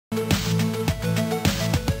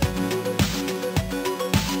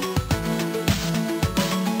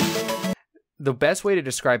the best way to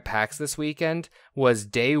describe PAX this weekend was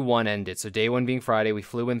day one ended. So day one being Friday, we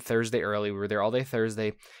flew in Thursday early. We were there all day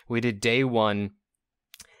Thursday. We did day one.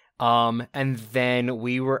 And then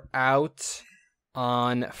we were out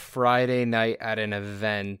on Friday night at an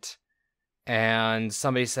event, and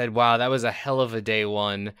somebody said, wow, that was a hell of a day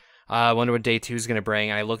one. I wonder what day two is going to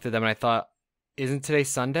bring. And I looked at them and I thought, isn't today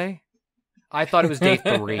Sunday? I thought it was day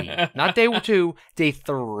 3. Not day 2, day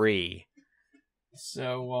 3.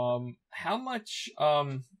 So, how much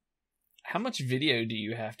video do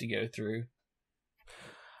you have to go through?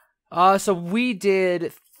 So we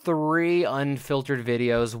did 3 unfiltered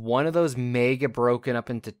videos. One of those may get broken up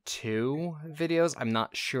into 2 videos. I'm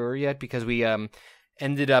not sure yet because we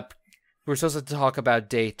ended up, we were supposed to talk about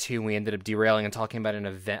day 2. And we ended up derailing and talking about an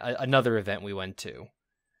event, another event we went to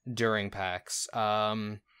during PAX.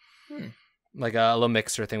 Like a little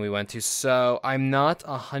mixer thing we went to. So I'm not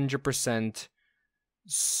 100%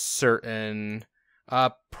 certain.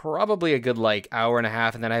 Probably a good like hour and a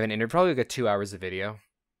half, and then I have an interview. Probably like 2 hours of video.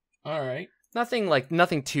 All right.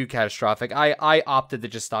 Nothing too catastrophic. I opted to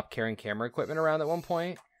just stop carrying camera equipment around at one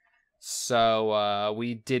point, so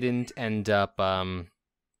we didn't end up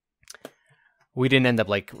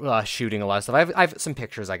like shooting a lot of stuff. I have some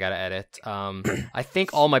pictures I gotta edit. I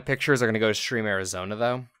think all my pictures are gonna go to Stream Arizona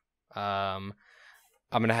though. I'm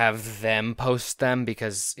gonna have them post them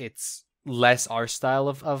because it's less our style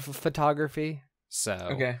of photography. So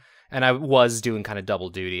okay. And I was doing kind of double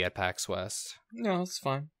duty at PAX West. No, it's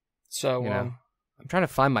fine. So I'm trying to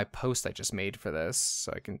find my post I just made for this,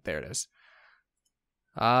 so I can. There it is.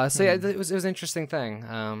 So yeah, it was an interesting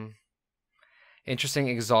thing. Interesting,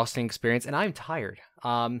 exhausting experience, and I'm tired.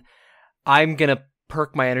 I'm gonna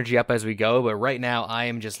perk my energy up as we go, but right now I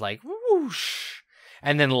am just like whoosh.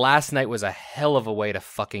 And then last night was a hell of a way to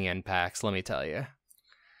fucking end PAX, let me tell you.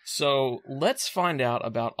 So let's find out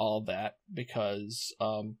about all that because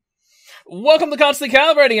welcome to Constantly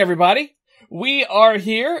Calibrating, everybody. We are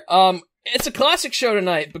here. It's a classic show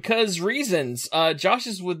tonight because reasons. Josh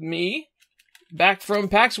is with me back from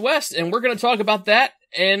PAX West, and we're going to talk about that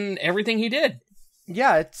and everything he did.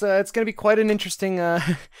 Yeah, it's going to be quite an interesting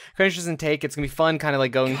take. It's going to be fun, kind of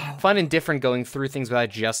like fun and different going through things without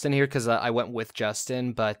Justin here because I went with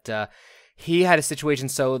Justin, but he had a situation.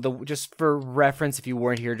 So just for reference, if you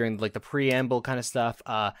weren't here during like the preamble kind of stuff,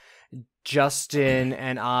 Justin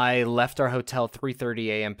and I left our hotel 3:30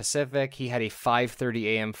 a.m. Pacific. He had a 5:30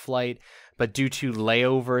 a.m. flight, but due to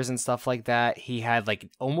layovers and stuff like that, he had like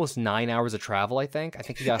almost 9 hours of travel. I think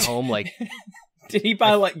he got home like. Did he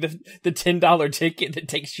buy like the $10 ticket that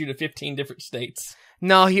takes you to 15 different states?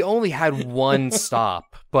 No, he only had one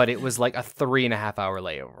stop, but it was like a 3.5 hour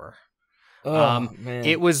layover. Oh, man.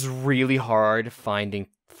 It was really hard finding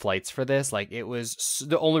flights for this. Like it was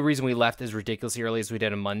the only reason we left as ridiculously early as we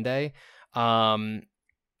did on Monday.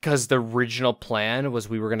 Because the original plan was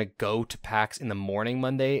we were going to go to PAX in the morning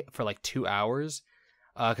Monday for like 2 hours.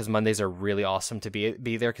 Because Mondays are really awesome to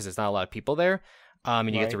be there because there's not a lot of people there.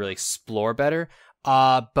 And you get to really explore better.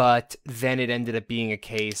 But then it ended up being a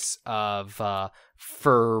case of,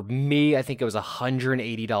 for me, I think it was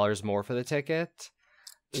 $180 more for the ticket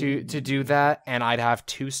to do that. And I'd have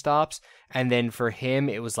 2 stops. And then for him,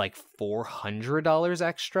 it was like $400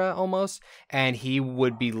 extra almost. And he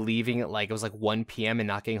would be leaving at like, it was like 1 p.m. and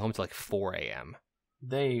not getting home till like 4 a.m.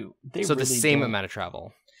 They so really the same amount of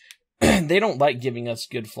travel. They don't like giving us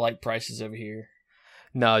good flight prices over here.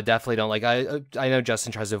 No, definitely don't. Like I know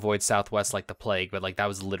Justin tries to avoid Southwest like the plague, but like that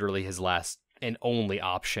was literally his last and only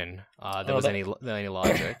option. Any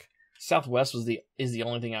logic. Southwest is the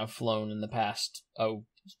only thing I've flown in the past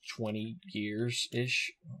 20 years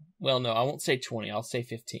ish. Well, no, I won't say 20. I'll say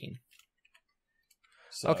 15.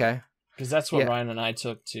 So, okay, because that's what Ryan and I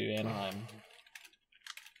took to Anaheim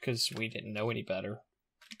because we didn't know any better.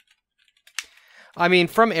 I mean,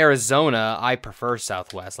 from Arizona, I prefer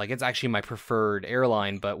Southwest. Like, it's actually my preferred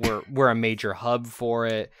airline, but we're a major hub for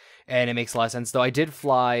it, and it makes a lot of sense. Though I did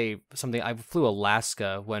fly something. I flew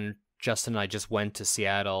Alaska when Justin and I just went to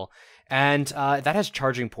Seattle, and that has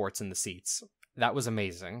charging ports in the seats. That was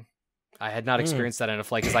amazing. I had not experienced that in a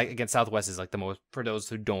flight because, again, Southwest is like the most, for those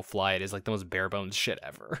who don't fly it, is like the most bare bones shit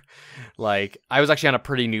ever. Like, I was actually on a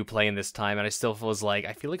pretty new plane this time, and I still was like,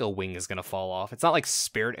 I feel like a wing is gonna fall off. It's not like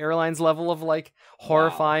Spirit Airlines level of like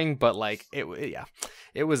horrifying, but like it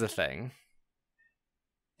was a thing.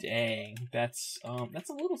 Dang, that's a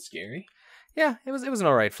little scary. Yeah, it was an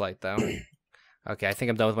alright flight though. Okay, I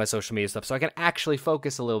think I'm done with my social media stuff, so I can actually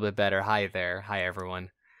focus a little bit better. Hi there, hi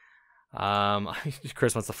everyone.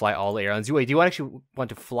 Chris wants to fly all the airlines. Wait, do you actually want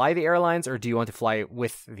to fly the airlines or do you want to fly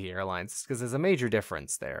with the airlines? Because there's a major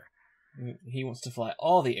difference there. He wants to fly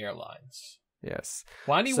all the airlines. Yes.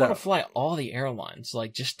 Why do you want to fly all the airlines?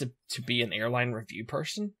 Like, just to be an airline review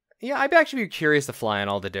person? Yeah, I'd actually be curious to fly on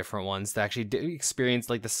all the different ones to actually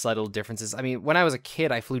experience like the subtle differences. I mean, when I was a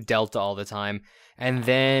kid, I flew Delta all the time, and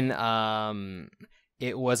then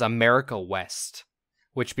it was America West,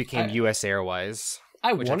 which became U.S. Airways.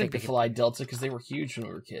 I wanted to fly Delta because they were huge when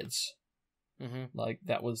we were kids. Mm-hmm. Like,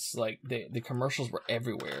 that was like the commercials were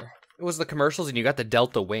everywhere. It was the commercials, and you got the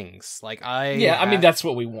Delta wings. Like I mean, that's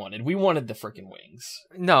what we wanted. We wanted the freaking wings.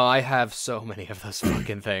 No, I have so many of those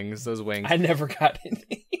fucking things. Those wings. I never got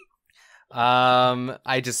any.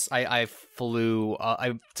 I flew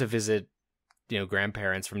to visit,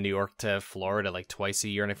 grandparents from New York to Florida like twice a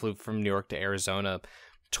year, and I flew from New York to Arizona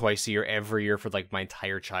twice a year every year for like my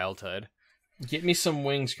entire childhood. Get me some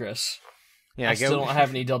wings, Chris. Yeah, I still don't have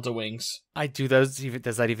any Delta wings. I do those.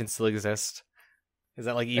 Does that even still exist? Is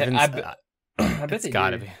that like even? I bet it's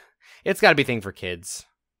gotta be. It's gotta be a thing for kids.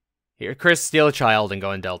 Here, Chris, steal a child and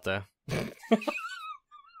go in Delta.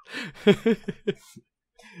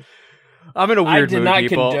 I'm in a weird mood,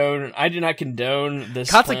 people. I do not condone this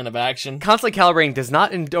plan of action. Constantly Calibrating does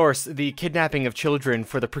not endorse the kidnapping of children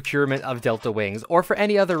for the procurement of Delta wings or for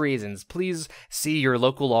any other reasons. Please see your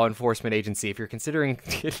local law enforcement agency if you're considering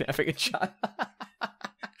kidnapping a child.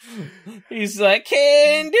 He's like,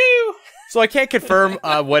 can do. So I can't confirm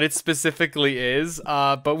what it specifically is,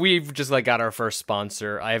 but we've just like got our first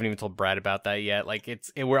sponsor. I haven't even told Brad about that yet. Like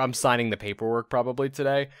I'm signing the paperwork probably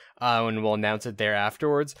today, and we'll announce it there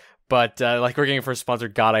afterwards. But like we're getting a first sponsor.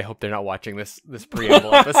 God, I hope they're not watching this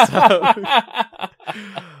preamble episode,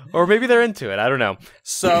 or maybe they're into it. I don't know.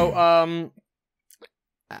 So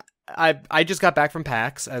I just got back from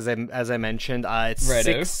PAX as I mentioned. It's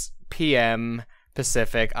 6 p.m.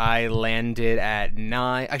 Pacific. I landed at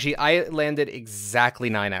 9. Actually, I landed exactly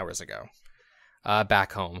 9 hours ago.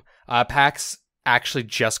 Back home. PAX actually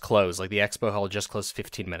just closed. Like the expo hall just closed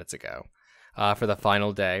 15 minutes ago. For the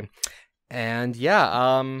final day. And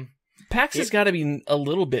yeah, PAX has got to be a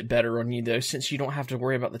little bit better on you though, since you don't have to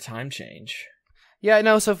worry about the time change. Yeah,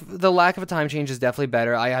 no. So the lack of a time change is definitely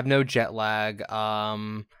better. I have no jet lag.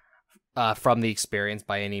 From the experience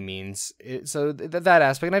by any means. So that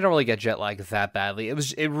aspect, and I don't really get jet lag that badly.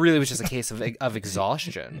 It really was just a case of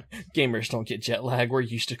exhaustion. Gamers don't get jet lag. We're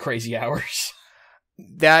used to crazy hours.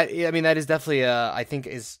 That is definitely I think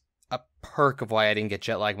is a perk of why I didn't get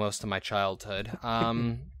jet lag most of my childhood.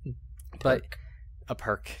 But a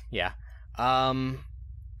perk, yeah.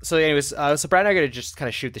 So anyways, so Brad and I are gonna just kind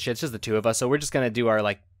of shoot the shit. It's just the two of us, so we're just gonna do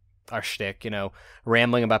our shtick,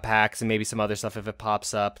 rambling about PAX and maybe some other stuff if it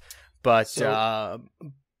pops up. But I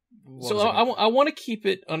want to keep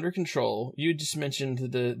it under control. You just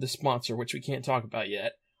mentioned the sponsor, which we can't talk about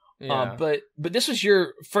yet. Yeah. But this was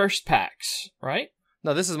your first PAX, right?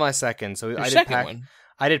 No, this is my second. So I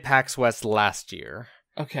did PAX West last year.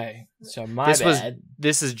 Okay, so my bad.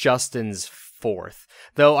 This is Justin's fourth.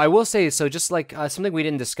 Though I will say, so just like something we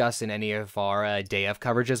didn't discuss in any of our day of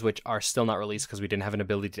coverages, which are still not released because we didn't have an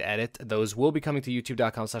ability to edit, those will be coming to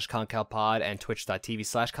youtube.com/concalpod and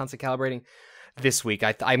twitch.tv/constantcalibrating this week.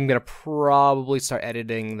 I'm going to probably start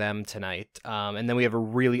editing them tonight. And then we have a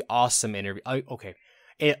really awesome interview.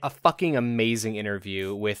 A fucking amazing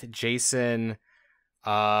interview with Jason.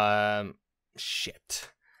 Jason shit.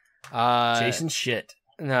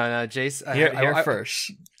 No, Jason. Here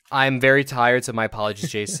first. I'm very tired, so my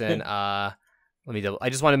apologies, Jason. Let me double. I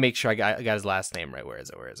just want to make sure I got his last name right. Where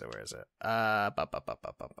is it?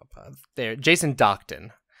 There, Jason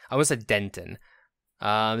Dockton. I almost said Denton.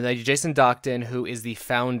 Jason Dockton, who is the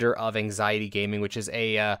founder of Anxiety Gaming, which is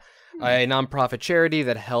a nonprofit charity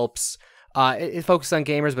that helps. It focuses on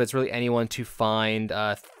gamers, but it's really anyone to find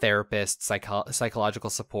therapists,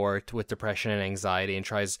 psychological support with depression and anxiety, and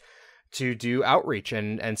tries to do outreach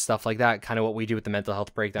and stuff like that. Kind of what we do with the Mental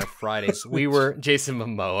Health Breakdown Fridays. We were Jason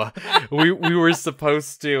Momoa. We were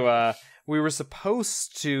supposed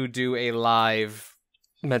to do a live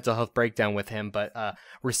Mental Health Breakdown with him, but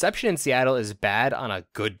reception in Seattle is bad on a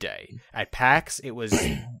good day. At PAX, it was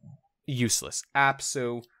useless,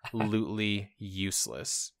 absolutely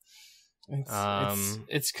useless.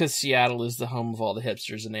 It's because Seattle is the home of all the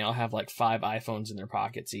hipsters, and they all have like 5 iPhones in their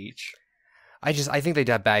pockets each. I think they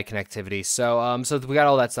have bad connectivity. So so we got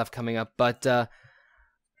all that stuff coming up, but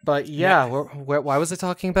yeah, why was I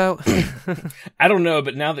talking about? I don't know,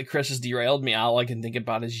 but now that Chris has derailed me, all I can think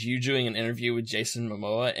about is you doing an interview with Jason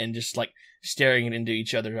Momoa and just like staring into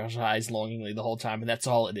each other's eyes longingly the whole time, and that's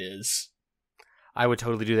all it is. I would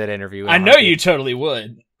totally do that interview. I know you totally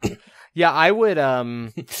would. Yeah, I would.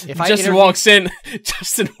 If Justin walks in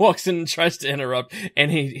and tries to interrupt,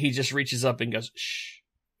 and he just reaches up and goes, "Shh."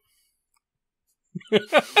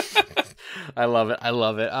 I love it. I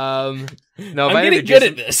love it. No, if I'm I getting interviewed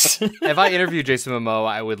good Jason, at this. if I interviewed Jason Momoa,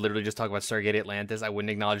 I would literally just talk about Stargate Atlantis. I wouldn't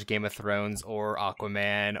acknowledge Game of Thrones or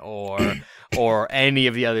Aquaman or any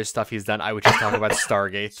of the other stuff he's done. I would just talk about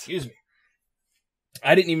Stargate. Excuse me.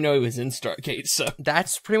 I didn't even know he was in Stargate, so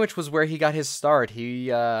That's pretty much was where he got his start. He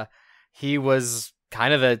was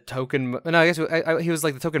kind of the token. No, I guess he was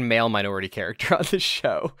like the token male minority character on the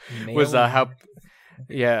show. Was how.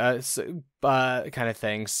 Yeah, kind of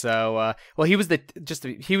thing. So, well, he was the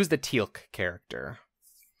Teal'c character.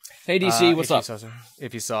 Hey DC, what's up?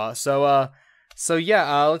 If you saw, so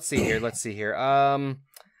yeah. Let's see here. I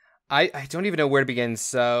don't even know where to begin.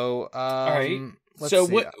 So, all right. So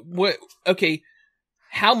see. What? Okay,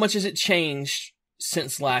 how much has it changed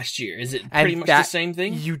since last year? Is it pretty much the same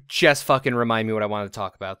thing? You just fucking remind me what I wanted to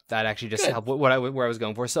talk about. That actually just helped where I was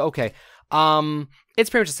going for. So, okay. It's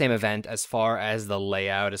pretty much the same event as far as the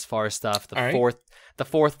layout, as far as stuff. The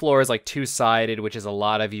fourth floor is like two-sided, which is a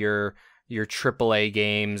lot of your AAA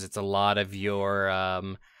games. It's a lot of your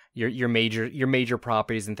major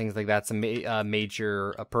properties and things like that. Some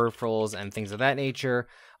major peripherals and things of that nature.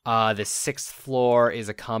 The sixth floor is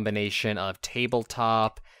a combination of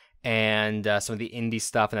tabletop and some of the indie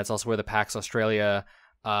stuff, and that's also where the PAX Australia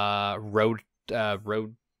roadshow,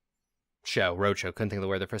 couldn't think of the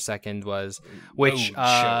word there for a second, was, which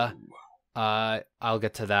I'll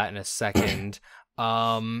get to that in a second.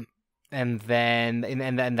 And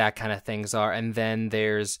then that kind of things are, and then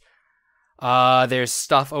there's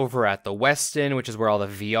stuff over at the Westin, which is where all the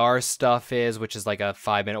VR stuff is, which is like a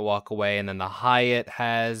 5-minute walk away, and then the Hyatt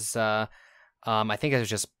has I think it was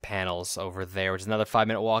just panels over there, which is another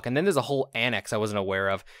 5-minute walk. And then there's a whole annex I wasn't aware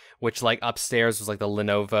of, which like upstairs was like the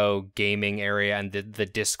Lenovo gaming area and the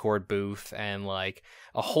Discord booth and like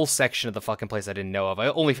a whole section of the fucking place I didn't know of. I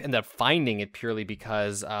only ended up finding it purely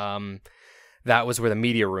because that was where the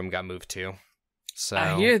media room got moved to. So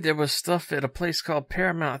I hear there was stuff at a place called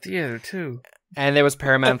Paramount Theater too. And there was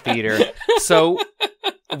Paramount Theater. So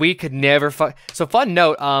we could never So fun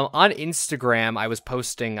note, on Instagram, I was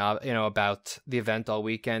posting, about the event all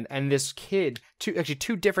weekend, and this kid,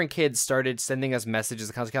 two different kids started sending us messages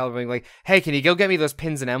at Constant Calibrating, like, hey, can you go get me those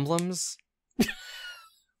pins and emblems?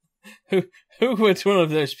 Who would one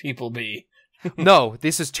of those people be? No,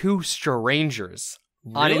 this is two strangers.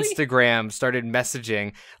 Really? On Instagram started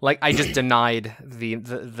messaging. Like, I just denied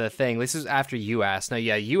the thing. This is after you asked. Now,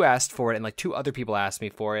 yeah, you asked for it, and like two other people asked me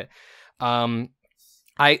for it. From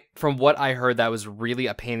what I heard, that was really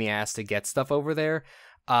a pain in the ass to get stuff over there.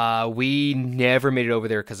 We never made it over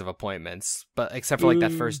there because of appointments, but except for like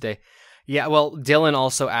that first day. Yeah, well, Dylan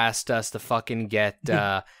also asked us to fucking get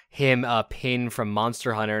him a pin from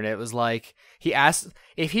Monster Hunter, and it was like,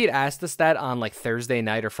 if he had asked us that on like Thursday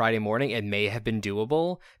night or Friday morning, it may have been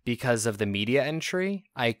doable because of the media entry.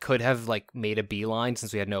 I could have like made a beeline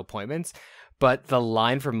since we had no appointments, but the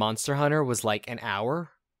line for Monster Hunter was like an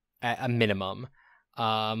hour at a minimum,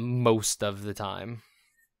 most of the time.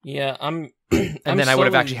 Yeah, and then I would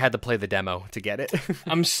have actually had to play the demo to get it.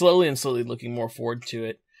 I'm slowly looking more forward to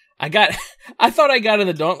it. I thought I got in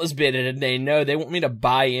the Dauntless bid and they want me to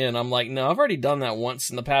buy in. I'm like, no, I've already done that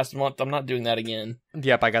once in the past month. I'm not doing that again.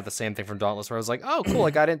 Yep, I got the same thing from Dauntless where I was like, oh, cool,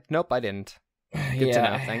 I got in. Nope, I didn't. Good to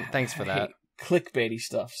know. Thanks for that. Clickbaity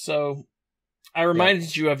stuff. So I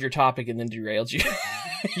reminded you of your topic and then derailed you.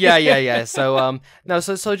 Yeah. So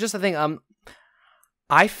so just the thing,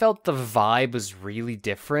 I felt the vibe was really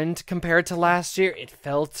different compared to last year. It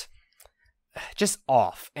felt just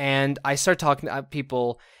off. And I started talking to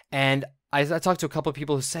people, and I talked to a couple of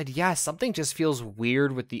people who said, yeah, something just feels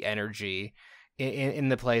weird with the energy in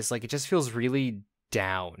the place. Like, it just feels really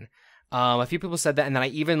down. A few people said that, and then I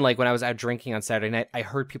even, like, when I was out drinking on Saturday night, I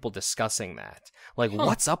heard people discussing that. Like,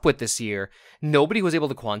 what's up with this year? Nobody was able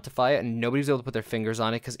to quantify it, and nobody was able to put their fingers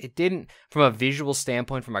on it, because it didn't, from a visual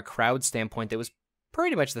standpoint, from a crowd standpoint, it was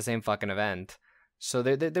pretty much the same fucking event. So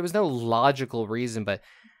there was no logical reason, but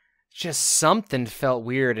just something felt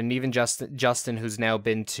weird. And even Justin, who's now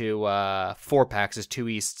been to 4 PAXs, 2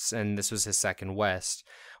 Easts, and this was his second West,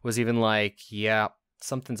 was even like, yeah,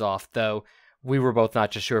 something's off. Though we were both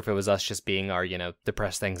not just sure if it was us just being our,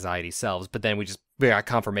 depressed anxiety selves. But then we got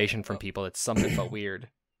confirmation from people that something felt weird.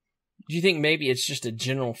 Do you think maybe it's just a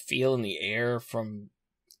general feel in the air from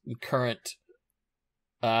current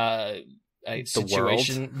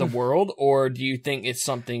situation, the world, or do you think it's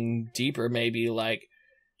something deeper, maybe like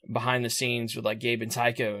behind the scenes with like Gabe and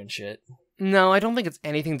Tycho and shit? No, I don't think it's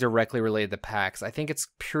anything directly related to PAX. I think it's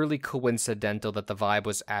purely coincidental that the vibe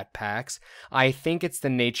was at PAX. I think it's the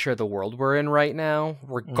nature of the world we're in right now.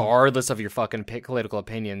 Regardless of your fucking political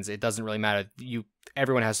opinions, it doesn't really matter.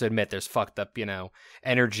 Everyone has to admit there's fucked up,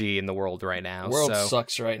 energy in the world right now. The world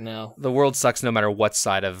sucks right now. The world sucks no matter what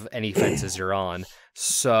side of any fences you're on.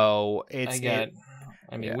 So it's...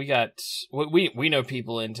 we know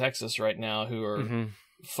people in Texas right now who are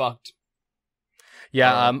fucked.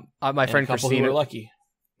 Yeah, my friend Christina. Who were lucky.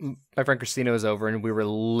 My friend Christina was over, and we were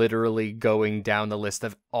literally going down the list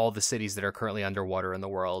of all the cities that are currently underwater in the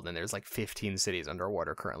world, and there's like 15 cities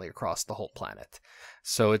underwater currently across the whole planet.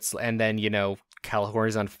 So and then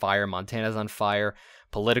California's on fire, Montana's on fire,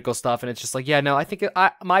 political stuff, and it's just like, yeah, no, I think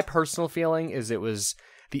my personal feeling is it was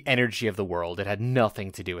the energy of the world. It had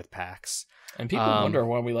nothing to do with PAX. And people wonder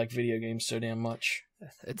why we like video games so damn much.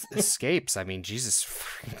 It's escapes. I mean, Jesus,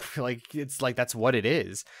 it's like that's what it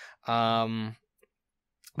is.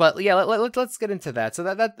 But yeah, let's get into that. So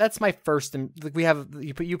that's my first. We have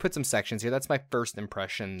you put some sections here. That's my first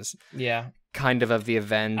impressions. Yeah, kind of the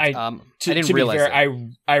event. I didn't to realize. Be fair,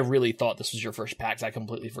 I really thought this was your first PAX. I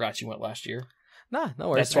completely forgot you went last year. Nah, no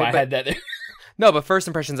worries. That's why I had that there. No, but first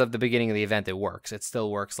impressions of the beginning of the event, it works. It still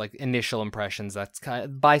works. Like initial impressions. That's kind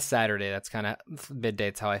of by Saturday. That's kind of midday.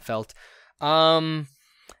 It's how I felt. Go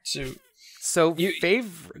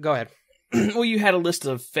ahead. Well, you had a list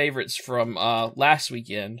of favorites from last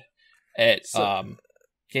weekend at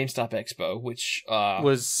GameStop Expo, which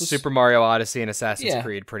was Super Mario Odyssey and Assassin's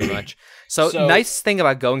Creed, pretty much. So nice thing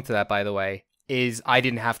about going to that, by the way, is I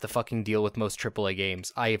didn't have to fucking deal with most AAA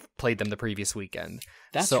games. I played them the previous weekend.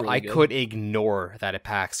 That's really I good. Could ignore that at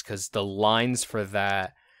PAX because the lines for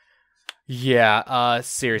that,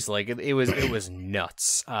 seriously, like it was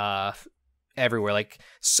nuts. Everywhere. Like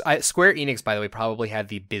Square Enix, by the way, probably had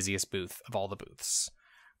the busiest booth of all the booths.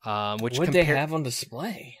 What did they have on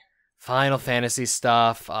display? Final Fantasy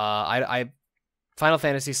stuff. Final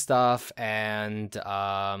Fantasy stuff, and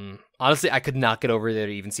honestly, I could not get over there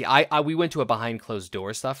to even see. We went to a behind closed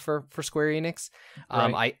door stuff for Square Enix.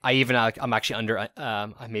 Right. I'm actually under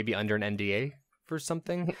maybe under an NDA for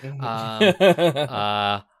something.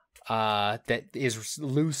 That is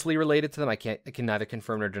loosely related to them. I can neither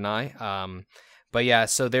confirm nor deny. But yeah,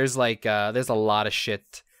 so there's there's a lot of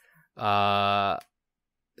shit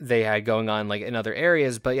they had going on like in other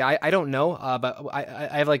areas. But yeah, I don't know. But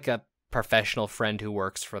I have like a professional friend who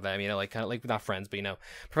works for them. Like kind of like not friends, but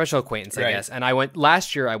professional acquaintance, I guess. And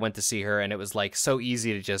last year I went to see her, and it was like so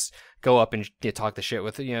easy to just go up and talk the shit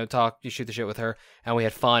with shoot the shit with her, and we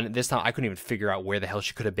had fun. This time I couldn't even figure out where the hell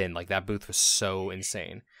she could have been. Like that booth was so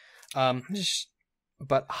insane.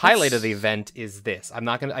 But highlight of the event is this.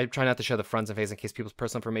 I try not to show the fronts and face in case people's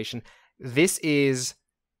personal information. This is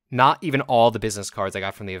not even all the business cards I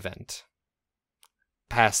got from the event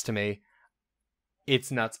passed to me.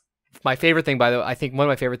 It's nuts. My favorite thing, by the way, I think one of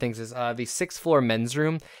my favorite things is the 6th floor men's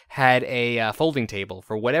room had a folding table.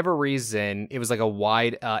 For whatever reason, it was like a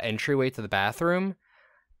wide entryway to the bathroom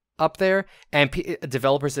up there, and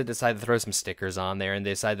developers had decided to throw some stickers on there, and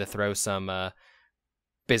they decided to throw some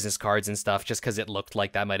business cards and stuff just because it looked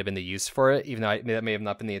like that might have been the use for it, even though that may have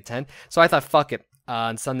not been the intent. So I thought, fuck it.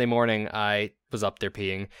 On Sunday morning, I was up there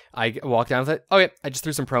peeing. I walked down and thought, okay, I just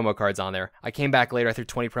threw some promo cards on there. I came back later, I threw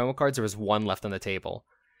 20 promo cards. There was one left on the table.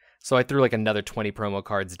 So I threw like another 20 promo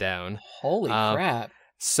cards down. Holy crap.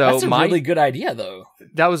 So that's a really good idea, though.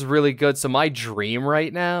 That was really good. So my dream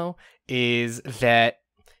right now is that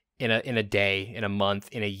in a day, in a month,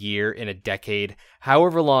 in a year, in a decade,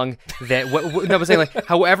 however long that no, I'm saying like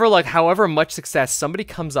however much success, somebody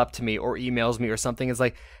comes up to me or emails me or something is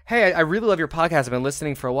like, hey, I really love your podcast. I've been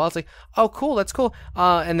listening for a while. It's like, oh, cool, that's cool.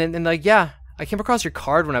 And like, yeah, I came across your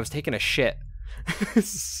card when I was taking a shit.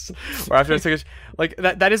 Or after I took a like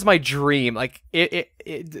that is my dream. Like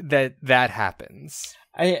that happens.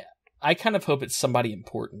 I kind of hope it's somebody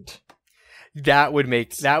important. That would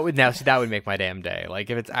make my damn day. Like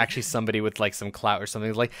if it's actually somebody with like some clout or something.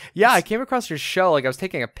 It's like, yeah, I came across your show. Like I was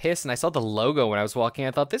taking a piss and I saw the logo when I was walking.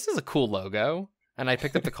 I thought this is a cool logo, and I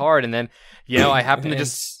picked up the card. And then I happened to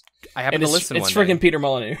listen. It's freaking Peter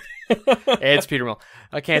Molyneux. It's Peter Molyneux.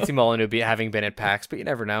 I can't see Molyneux having been at PAX, but you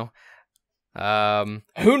never know.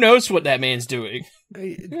 Who knows what that man's doing?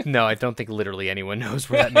 No, I don't think literally anyone knows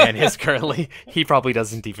where that man is currently. He probably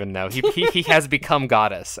doesn't even know. He has become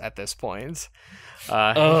goddess at this point.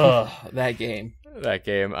 That game.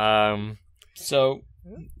 So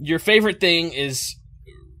your favorite thing is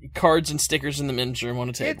cards and stickers in the men's room on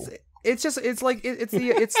a table. It's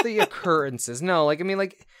the occurrences. No, like I mean,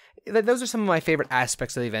 like those are some of my favorite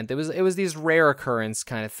aspects of the event. It was these rare occurrence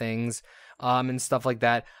kind of things, and stuff like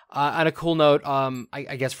that. On a cool note,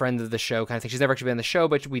 I guess friend of the show kind of thing. She's never actually been on the show,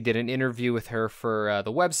 but we did an interview with her for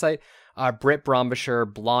the website. Britt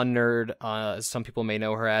Brombisher, blonde nerd, some people may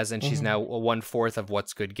know her as, and she's now 1/4 of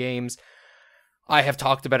What's Good Games. I have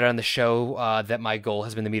talked about it on the show that my goal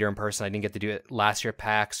has been to meet her in person. I didn't get to do it last year at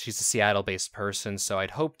PAX. She's a Seattle-based person, so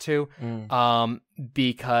I'd hope to.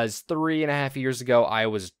 Because 3.5 years ago, I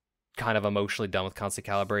was kind of emotionally done with constant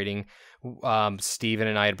calibrating. Steven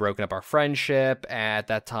and I had broken up our friendship at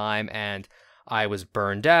that time, and I was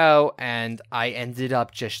burned out, and I ended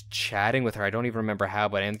up just chatting with her. I don't even remember how,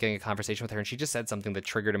 but I ended up getting a conversation with her, and she just said something that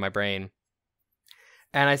triggered in my brain.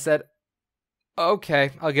 And I said,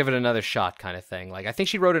 okay, I'll give it another shot kind of thing. Like, I think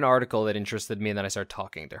she wrote an article that interested me, and then I started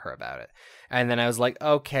talking to her about it. And then I was like,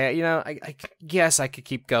 okay, you know, I guess I could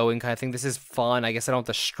keep going kind of thing. This is fun. I guess I don't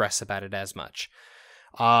have to stress about it as much.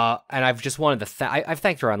 And I've just wanted to I've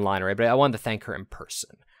thanked her online, right? But I wanted to thank her in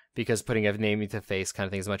person, because putting a name to face kind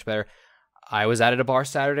of thing is much better. I was out at a bar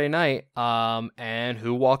Saturday night, and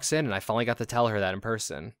who walks in? And I finally got to tell her that in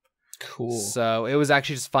person. Cool. So it was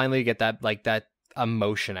actually just finally to get that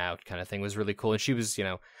emotion out kind of thing was really cool. And she was, you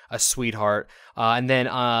know, a sweetheart. And then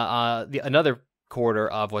another quarter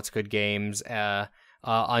of What's Good Games,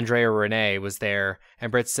 Andrea Renee was there,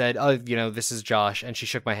 and Britt said, "Oh, you know, this is Josh," and she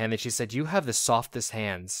shook my hand, and she said, "You have the softest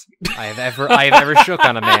hands I have ever shook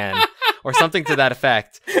on a man," or something to that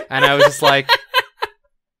effect. And I was just like,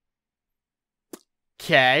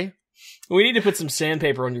 okay. We need to put some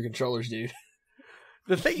sandpaper on your controllers, dude.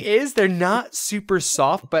 The thing is, they're not super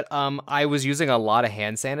soft, but I was using a lot of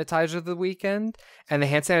hand sanitizer the weekend, and the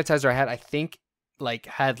hand sanitizer I had, I think, like,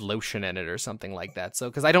 had lotion in it or something like that. So,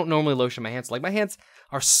 because I don't normally lotion my hands, like, my hands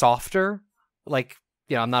are softer, like,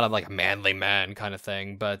 you know, I'm not like a manly man kind of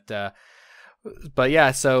thing, but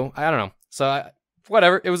yeah. So I don't know. So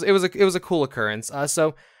whatever. It was a cool occurrence.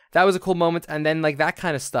 So that was a cool moment, and then like that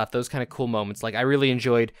kind of stuff, those kind of cool moments. Like, I really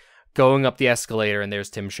enjoyed going up the escalator, and there's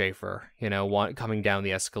Tim Schafer, you know, coming down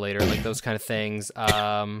the escalator, like those kind of things.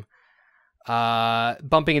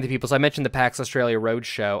 Bumping into people. So I mentioned the PAX Australia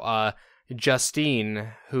Roadshow. Justine,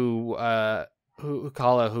 who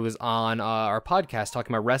was on our podcast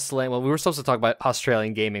talking about wrestling. Well, we were supposed to talk about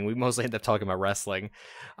Australian gaming. We mostly ended up talking about wrestling.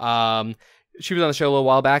 She was on the show a little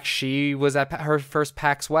while back. She was at her first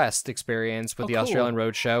PAX West experience with the cool. Australian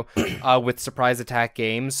Roadshow with Surprise Attack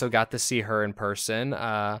Games, so got to see her in person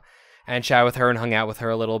and chat with her and hung out with her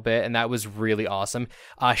a little bit, and that was really awesome.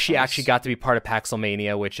 She actually got to be part of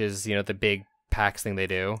Paxelmania, which is, you know, the big PAX thing they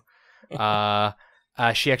do.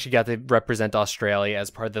 She actually got to represent Australia as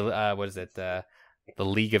part of the the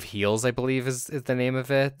League of Heels, I believe is the name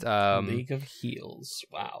of it. League of Heels.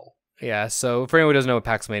 Wow. Yeah, so for anyone who doesn't know what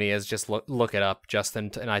Paxmania is, just look it up. Justin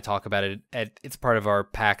and I talk about it. It's part of our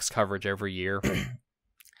PAX coverage every year.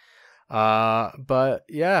 But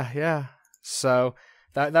yeah. So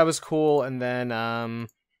that was cool, and then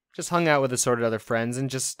just hung out with assorted other friends, and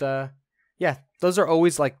just yeah, those are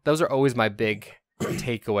always my big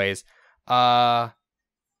takeaways.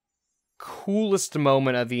 Coolest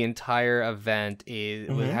moment of the entire event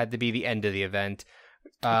had to be the end of the event.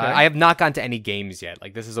 Okay. I have not gotten to any games yet.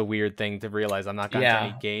 Like, this is a weird thing to realize. I'm not gotten to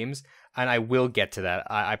any games, and I will get to that.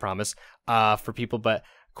 I promise. For people, but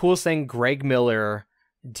coolest thing, Greg Miller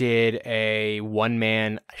did a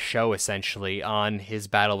one-man show essentially on his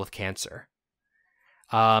battle with cancer.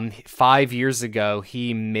 5 years ago,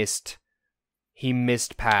 he missed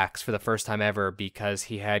PAX for the first time ever because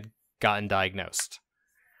he had gotten diagnosed.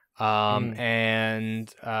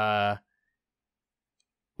 And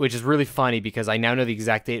which is really funny because I now know the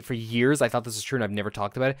exact date. For years, I thought this was true, and I've never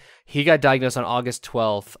talked about it. He got diagnosed on August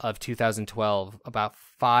 12th of 2012, about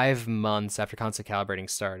 5 months after constant calibrating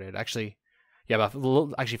started. Actually,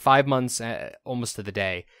 5 months, almost to the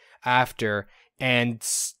day after. And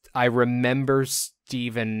I remember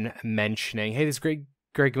Steven mentioning, "Hey, this Greg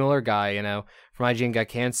Miller guy, you know, from IGN got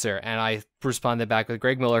cancer," and I responded back with,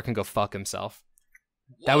 "Greg Miller can go fuck himself."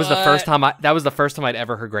 What? That was the first time I'd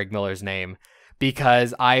ever heard Greg Miller's name,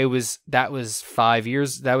 because that was 5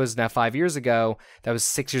 years. That was now 5 years ago. That was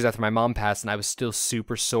 6 years after my mom passed, and I was still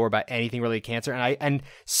super sore about anything related to cancer. And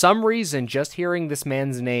some reason, just hearing this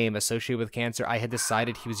man's name associated with cancer, I had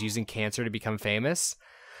decided he was using cancer to become famous,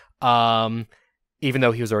 even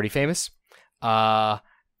though he was already famous. And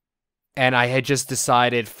I had just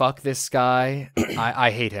decided, fuck this guy.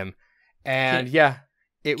 I hate him. And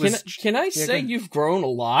Can I say you've grown a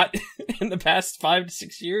lot in the past 5 to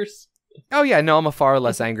 6 years? Oh yeah, no, I'm a far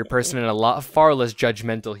less angry person and far less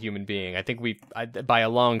judgmental human being. I think by a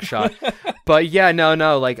long shot. But yeah,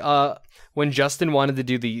 no, like when Justin wanted to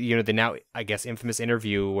do the now, I guess, infamous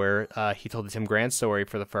interview where he told the Tim Grant story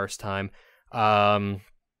for the first time,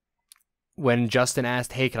 when Justin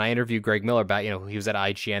asked, hey, can I interview Greg Miller about, he was at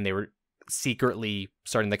IGN, they were secretly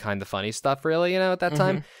starting the kind of funny stuff, really, at that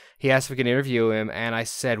time. He asked if we could interview him, and I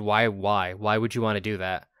said, why would you want to do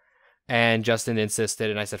that? And Justin insisted,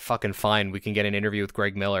 and I said, fucking fine, we can get an interview with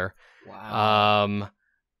Greg Miller. Wow.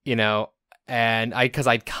 And because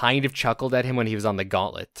I'd kind of chuckled at him when he was on The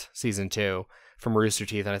Gauntlet season 2 from Rooster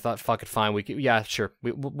Teeth, and I thought, fuck it, fine, yeah, sure,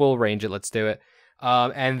 we'll arrange it, let's do it.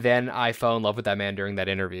 And then I fell in love with that man during that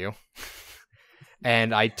interview.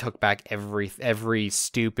 And I took back every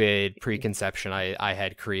stupid preconception I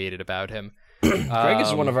had created about him. Greg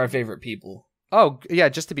is one of our favorite people. Oh, yeah,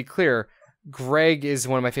 just to be clear, Greg is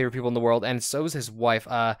one of my favorite people in the world, and so is his wife.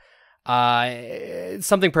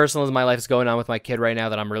 Something personal in my life is going on with my kid right now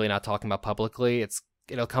that I'm really not talking about publicly.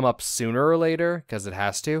 It'll come up sooner or later, because it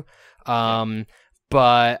has to.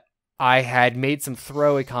 But I had made some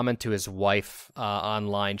throwaway comment to his wife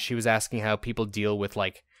online. She was asking how people deal with,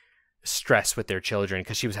 like, stress with their children,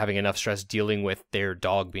 because she was having enough stress dealing with their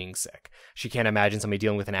dog being sick. She can't imagine somebody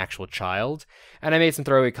dealing with an actual child. And I made some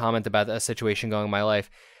throwaway comment about a situation going in my life,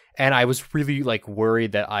 and I was really like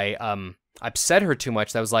worried that I upset her too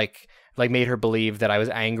much. That was like made her believe that I was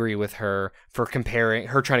angry with her for trying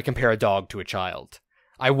to compare a dog to a child.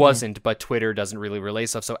 I wasn't, but Twitter doesn't really relay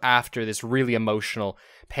stuff. So after this really emotional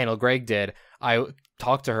panel Greg did, I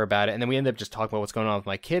talked to her about it, and then we ended up just talking about what's going on with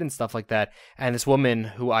my kid and stuff like that. And this woman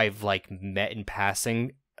who I've like met in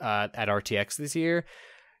passing at RTX this year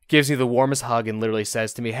gives me the warmest hug and literally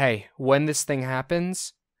says to me, hey, when this thing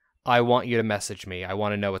happens, I want you to message me. I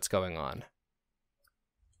want to know what's going on.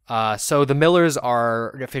 So the Millers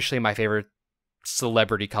are officially my favorite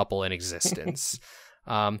celebrity couple in existence.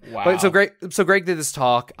 Wow. But so Greg did this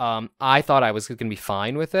talk. I thought I was going to be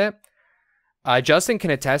fine with it. Justin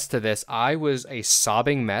can attest to this. I was a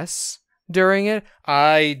sobbing mess during it.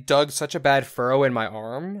 I dug such a bad furrow in my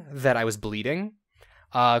arm that I was bleeding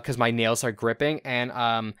because my nails are gripping. And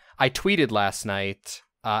I tweeted last night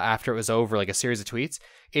after it was over, like a series of tweets.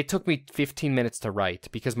 It took me 15 minutes to write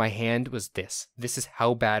because my hand was this. This is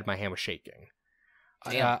how bad my hand was shaking.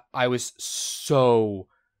 I was so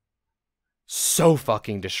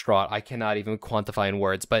fucking distraught. I cannot even quantify in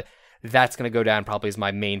words, but that's going to go down probably as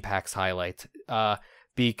my main PAX highlight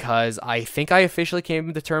because I think I officially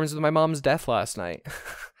came to terms with my mom's death last night.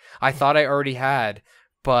 I thought I already had,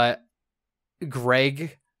 but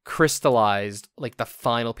Greg crystallized like the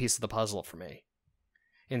final piece of the puzzle for me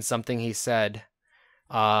in something he said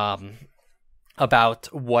about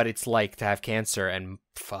what it's like to have cancer, and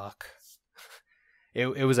fuck.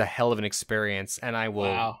 It was a hell of an experience, and I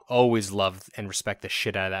will always love and respect the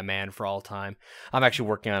shit out of that man for all time. I'm actually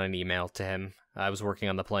working on an email to him. I was working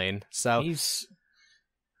on the plane, so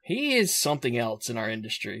he is something else in our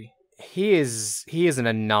industry. He is an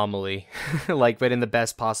anomaly, like, but in the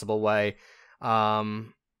best possible way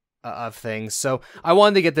of things. So I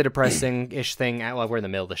wanted to get the depressing-ish thing out while we're in the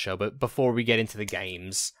middle of the show, but before we get into the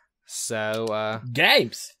games. So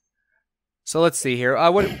games. So let's see here.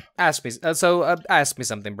 Ask me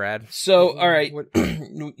something, Brad. So, all right.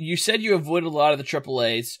 You said you avoided a lot of the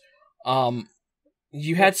AAAs.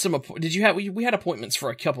 You had we had appointments for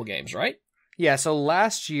a couple games, right? Yeah, so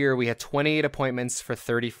last year we had 28 appointments for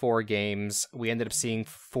 34 games. We ended up seeing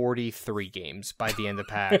 43 games by the end of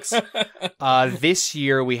PAX. This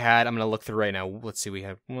year we had, I'm going to look through right now. Let's see, we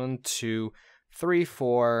had 1, 2, 3,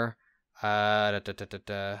 4,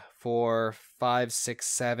 4, 5, 6,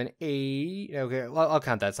 7, 8. Okay, I'll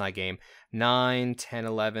count that. It's not a game. 9, 10,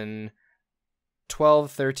 11,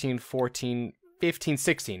 12, 13, 14, 15,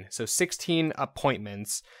 16. So 16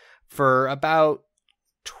 appointments for about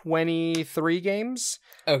 23 games.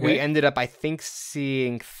 Okay. We ended up, I think,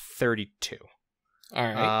 seeing 32. All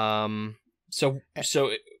right.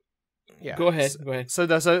 Yeah. Go ahead. So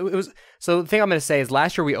the thing I'm going to say is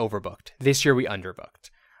last year we overbooked. This year we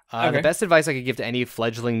underbooked. Okay. The best advice I could give to any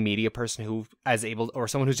fledgling media person or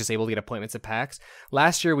someone who's just able to get appointments at PAX,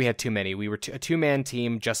 last year we had too many. We were a two-man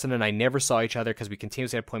team. Justin and I never saw each other because we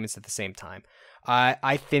continuously had appointments at the same time.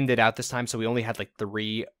 I thinned it out this time, so we only had like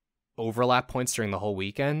 3 overlap points during the whole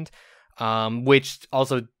weekend, which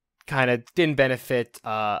also kind of didn't benefit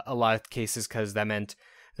a lot of cases because that meant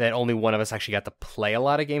that only one of us actually got to play a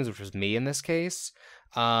lot of games, which was me in this case.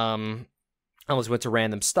 I almost went to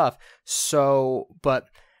random stuff. But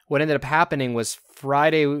what ended up happening was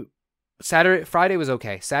Friday was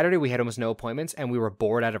okay. Saturday we had almost no appointments, and we were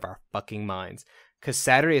bored out of our fucking minds because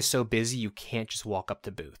Saturday is so busy you can't just walk up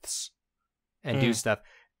to booths and do stuff.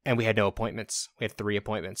 And we had no appointments. We had 3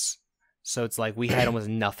 appointments. So it's like we had almost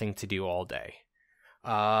nothing to do all day.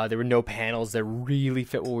 There were no panels that really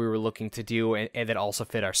fit what we were looking to do and that also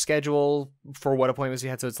fit our schedule for what appointments we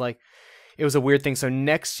had. So it's like, it was a weird thing. So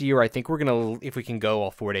next year, I think we're going to, if we can go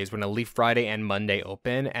all 4 days, we're going to leave Friday and Monday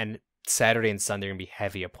open, and Saturday and Sunday are going to be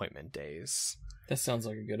heavy appointment days. That sounds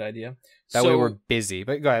like a good idea. That way we're busy,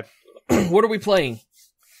 but go ahead. What are we playing?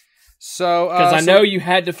 So, because I know you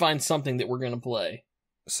had to find something that we're going to play.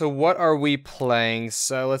 So what are we playing?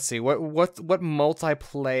 So let's see. What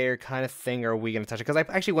multiplayer kind of thing are we going to touch? Because I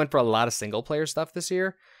actually went for a lot of single player stuff this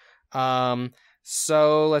year.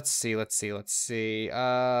 So let's see.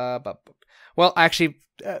 Well, actually,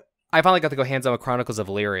 I finally got to go hands-on with Chronicles of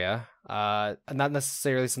Lyria. Not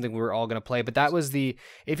necessarily something we were all going to play, but that was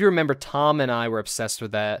if you remember, Tom and I were obsessed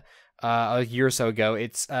with that a year or so ago.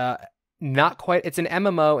 It's not quite. It's an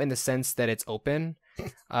MMO in the sense that it's open.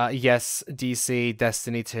 Yes, DC,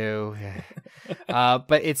 Destiny 2.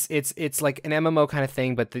 But it's like an MMO kind of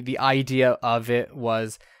thing, but the idea of it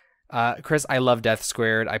was, Chris, I love Death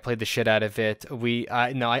Squared. I played the shit out of it.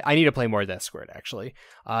 I need to play more Death Squared, actually.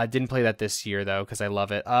 Didn't play that this year, though, because I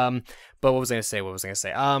love it. But what was I going to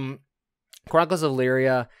say? Chronicles of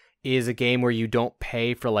Lyria is a game where you don't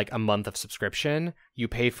pay for like a month of subscription. You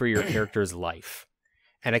pay for your character's life.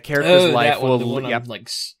 And a character's life that one, will... the one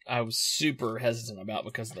I was super hesitant about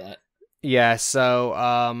because of that. Yeah,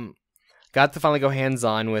 so got to finally go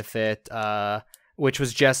hands-on with it, which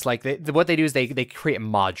was just like... what they do is they create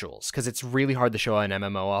modules, because it's really hard to show an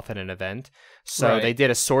MMO off at an event. So They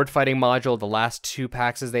did a sword fighting module. The last 2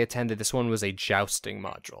 PAXs they attended, this one was a jousting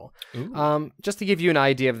module. Just to give you an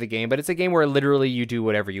idea of the game, but it's a game where literally you do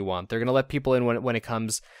whatever you want. They're going to let people in when it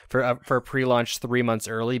comes for a pre-launch 3 months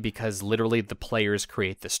early, because literally the players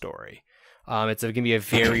create the story. It's going to be a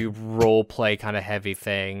very role play kind of heavy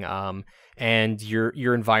thing. And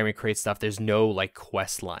your environment creates stuff. There's no like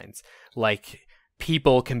quest lines. Like,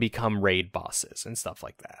 people can become raid bosses and stuff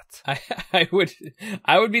like that. I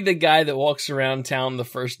would be the guy that walks around town the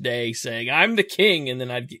first day saying, I'm the king, and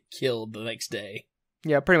then I'd get killed the next day.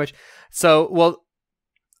 Yeah, pretty much. So, well,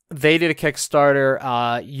 they did a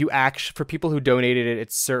Kickstarter. You actually, for people who donated it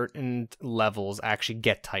at certain levels, actually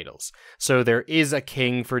get titles. So there is a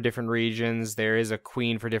king for different regions. There is a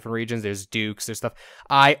queen for different regions. There's dukes. There's stuff.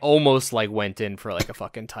 I almost like went in for like a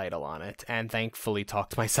fucking title on it, and thankfully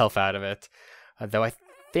talked myself out of it. Though I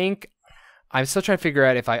think I'm still trying to figure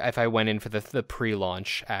out if I went in for the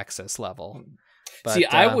pre-launch access level. But, see,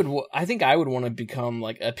 I think I would want to become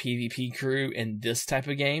like a PvP crew in this type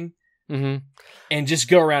of game, and just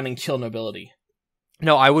go around and kill nobility.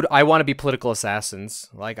 No, I want to be political assassins.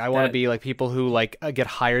 Like, I want to be like people who like get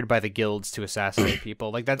hired by the guilds to assassinate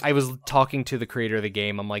people. Like that. I was talking to the creator of the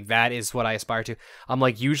game. I'm like, that is what I aspire to. I'm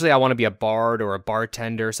like, usually I want to be a bard or a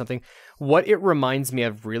bartender or something. What it reminds me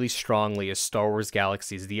of really strongly is Star Wars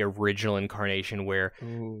Galaxies, the original incarnation, where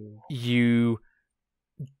you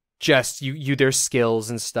there's skills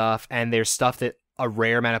and stuff, and there's stuff that a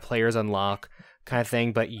rare amount of players unlock, kind of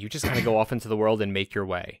thing. But you just kind of go off into the world and make your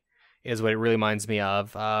way. Is what it really reminds me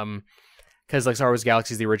of. Because like Star Wars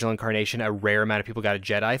Galaxies, the original incarnation, a rare amount of people got a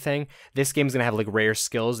Jedi thing. This game's gonna have like rare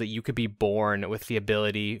skills that you could be born with the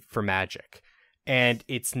ability for magic, and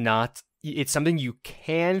it's something you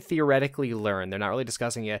can theoretically learn. They're not really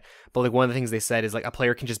discussing it, but like one of the things they said is like a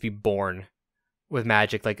player can just be born with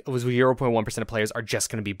magic. Like it was 0.1% of players are just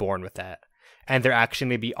gonna be born with that, and they're actually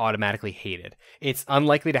gonna be automatically hated. It's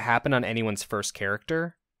unlikely to happen on anyone's first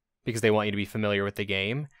character because they want you to be familiar with the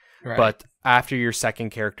game. Right. But after your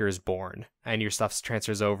second character is born and your stuff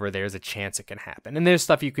transfers over, there's a chance it can happen. And there's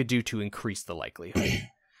stuff you could do to increase the likelihood.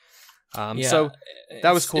 So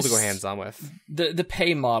that was cool to go hands-on with. The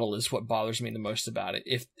pay model is what bothers me the most about it.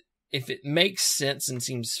 If it makes sense and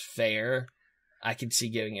seems fair, I could see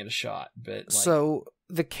giving it a shot. But so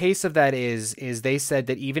the case of that is they said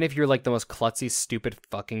that even if you're like the most klutzy, stupid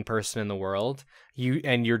fucking person in the world,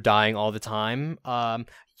 you're dying all the time,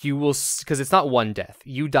 you will, because it's not one death.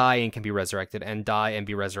 You die and can be resurrected, and die and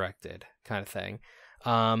be resurrected, kind of thing.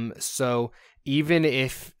 So even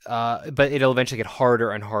if, but it'll eventually get harder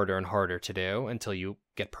and harder and harder to do until you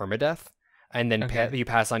get permadeath, and then you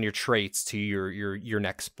pass on your traits to your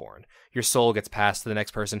next born. Your soul gets passed to the next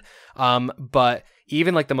person. But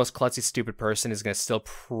even like the most klutzy, stupid person is going to still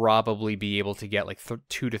probably be able to get like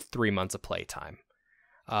 2 to 3 months of playtime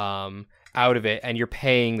out of it, and you're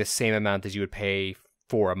paying the same amount as you would pay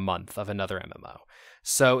for a month of another MMO.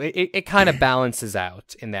 So it kind of balances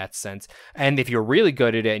out in that sense. And if you're really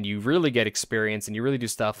good at it and you really get experience and you really do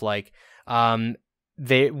stuff like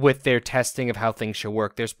with their testing of how things should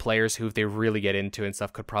work, there's players who, if they really get into it and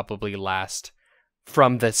stuff, could probably last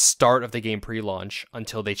from the start of the game pre-launch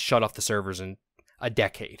until they shut off the servers in a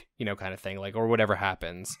decade, kind of thing, like, or whatever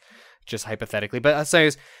happens, just hypothetically. But so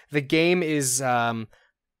the game is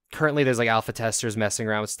currently there's like alpha testers messing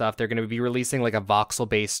around with stuff. They're going to be releasing like a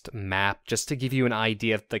voxel-based map just to give you an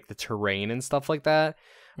idea of like the terrain and stuff like that.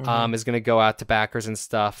 Is going to go out to backers and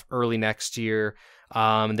stuff early next year.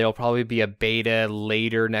 There'll probably be a beta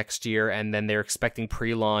later next year, and then they're expecting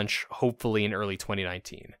pre-launch hopefully in early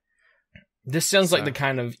 2019. This sounds like the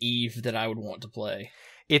kind of Eve that I would want to play.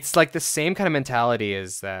 It's like the same kind of mentality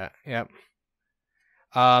as that. Yep.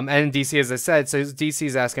 And DC, as I said, so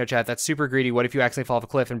DC's asking our chat, that's super greedy. What if you accidentally fall off a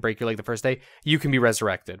cliff and break your leg the first day? You can be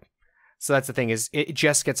resurrected. So that's the thing, is it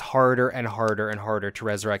just gets harder and harder and harder to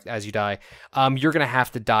resurrect as you die. You're going to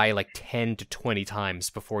have to die like 10 to 20 times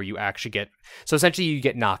before you actually get... So essentially you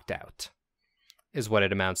get knocked out is what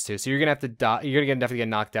it amounts to. So you're going to have to die. You're going to definitely get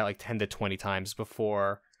knocked out like 10 to 20 times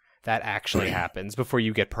before that actually happens, before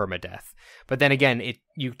you get permadeath. But then again,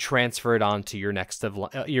 you transfer it on to your next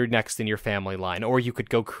in your family line, or you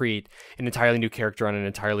could go create an entirely new character on an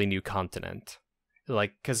entirely new continent.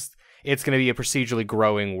 Like, because it's going to be a procedurally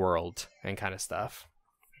growing world and kind of stuff.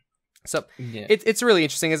 So it's really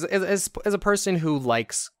interesting as a person who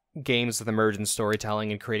likes games with emergent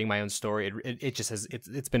storytelling and creating my own story. It just has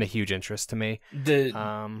it's been a huge interest to me.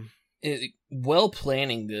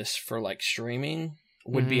 Planning this for like streaming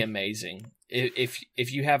would be amazing.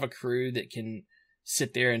 If you have a crew that can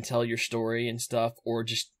sit there and tell your story and stuff, or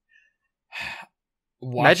just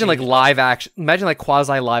imagine like live action, imagine like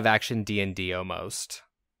quasi live action D&D almost.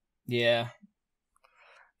 Yeah.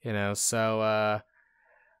 So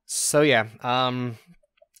yeah. No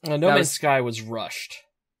Man's Sky was rushed.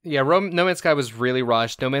 Yeah, No Man's Sky was really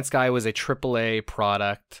rushed. No Man's Sky was a AAA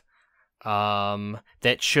product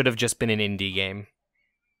that should have just been an indie game.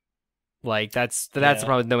 Like, that's the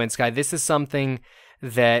problem with No Man's Sky. This is something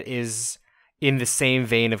that is in the same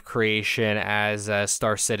vein of creation as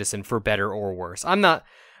Star Citizen, for better or worse. I'm not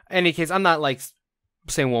like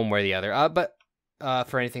saying one way or the other, but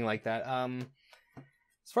for anything like that.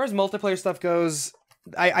 As far as multiplayer stuff goes,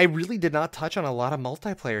 I really did not touch on a lot of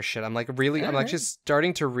multiplayer shit. I'm like just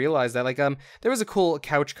starting to realize that, like, there was a cool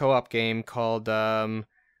couch co-op game called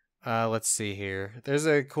let's see here. There's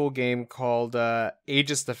a cool game called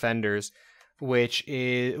Aegis Defenders, which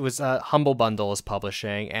was Humble Bundle is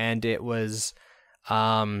publishing, and it was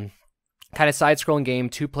kind of side-scrolling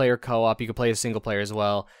game, 2-player co-op. You could play a single player as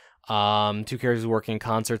well. 2 characters working in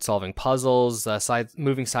concert, solving puzzles,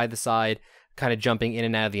 moving side to side, kind of jumping in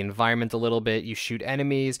and out of the environment a little bit. You shoot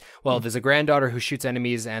enemies. Well, there's a granddaughter who shoots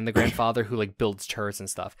enemies and the grandfather who like builds turrets and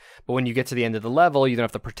stuff. But when you get to the end of the level, you don't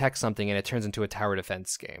have to protect something, and it turns into a tower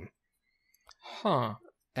defense game. Huh.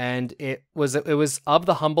 And it was of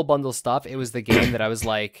the Humble Bundle stuff, it was the game that I was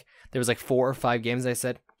like, there was like 4 or 5 games I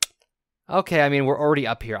said, okay, I mean, we're already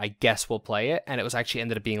up here, I guess we'll play it. And it was actually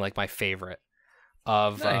ended up being like my favorite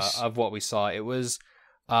of what we saw. It was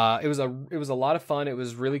a lot of fun. It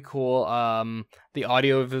was really cool. The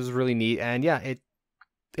audio of it was really neat, and yeah,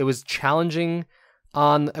 it was challenging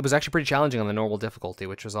it was actually pretty challenging on the normal difficulty,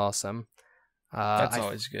 which was awesome. That's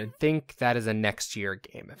always good. I think that is a next year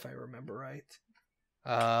game, if I remember right.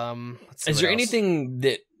 Is there anything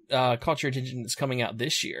that caught your attention that's coming out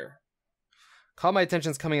this year? Caught my attention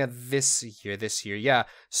is coming out this year, yeah.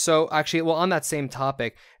 So actually, well, on that same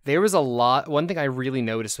topic, there was a lot. One thing I really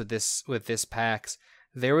noticed with this PAX,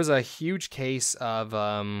 there was a huge case of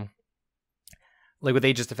like with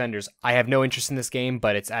Aegis Defenders. I have no interest in this game,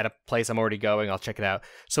 but it's at a place I'm already going. I'll check it out.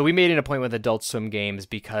 So we made an appointment with Adult Swim Games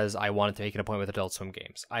because I wanted to make an appointment with Adult Swim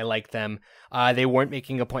Games. I like them. They weren't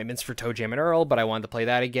making appointments for Toe Jam and Earl, but I wanted to play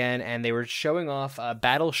that again. And they were showing off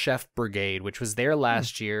Battle Chef Brigade, which was there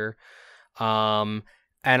last year.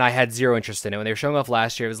 And I had zero interest in it. When they were showing off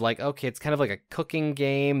last year, it was like, okay, it's kind of like a cooking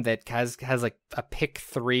game that has like a pick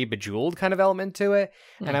 3 Bejeweled kind of element to it.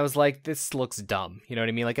 And I was like, this looks dumb. You know what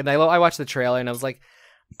I mean? Like, and I watched the trailer and I was like,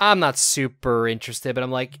 I'm not super interested, but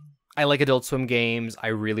I'm like, I like Adult Swim Games. I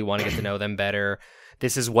really want to get to know them better.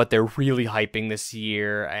 This is what they're really hyping this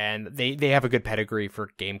year, and they have a good pedigree for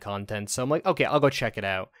game content. So I'm like, okay, I'll go check it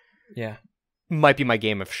out. Yeah. Might be my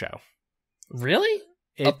game of show. Really?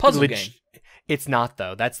 A puzzle game? It's not,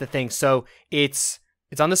 though. That's the thing. So it's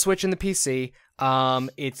on the Switch and the PC.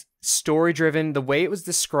 It's story driven. The way it was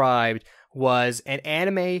described was an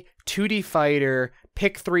anime 2D fighter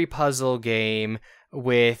pick 3 puzzle game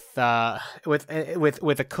with a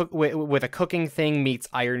cooking thing meets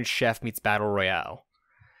Iron Chef meets Battle Royale.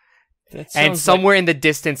 And somewhere in the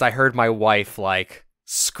distance, I heard my wife like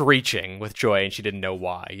screeching with joy, and she didn't know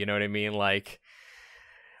why. You know what I mean? Like,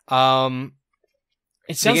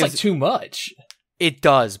 it sounds like too much. It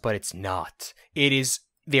does, but it's not. It is.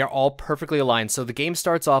 They are all perfectly aligned. So the game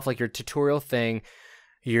starts off like your tutorial thing.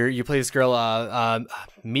 You play this girl,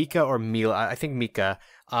 Mika or Mila. I think Mika.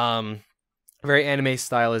 Very anime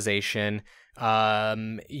stylization.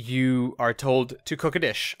 You are told to cook a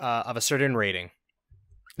dish of a certain rating.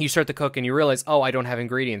 You start to cook and you realize, oh, I don't have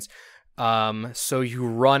ingredients. So you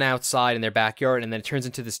run outside in their backyard, and then it turns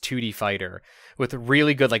into this 2D fighter with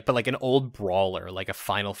really good, but like an old brawler, like a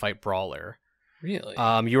Final Fight brawler. Really?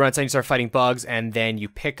 You run outside and you start fighting bugs, and then you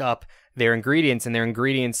pick up their ingredients, and their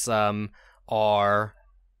ingredients are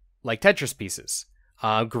like Tetris pieces,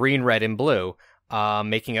 green, red, and blue,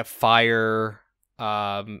 making up fire.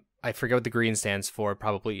 I forget what the green stands for.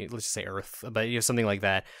 Probably, let's just say earth, but something like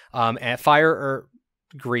that. And fire, or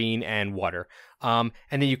green, and water. And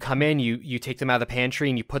then you come in, you take them out of the pantry,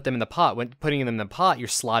 and you put them in the pot. When putting them in the pot, you're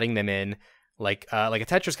slotting them in like a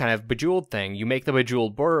Tetris kind of bejeweled thing. You make the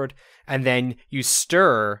bejeweled board, and then you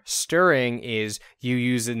stir. Stirring is you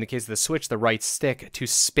use, in the case of the Switch, the right stick to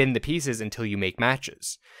spin the pieces until you make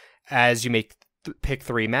matches. As you pick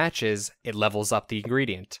 3 matches, it levels up the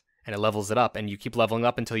ingredient, and it levels it up, and you keep leveling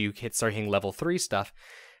up until you start hitting level 3 stuff,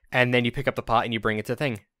 and then you pick up the pot and you bring it to the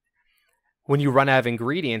thing. When you run out of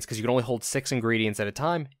ingredients, because you can only hold 6 ingredients at a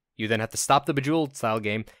time, you then have to stop the Bejeweled style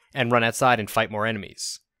game and run outside and fight more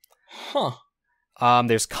enemies. Huh.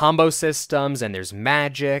 There's combo systems, and there's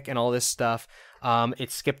magic and all this stuff.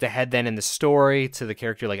 It skipped ahead then in the story to the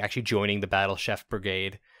character like actually joining the Battle Chef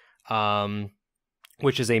Brigade,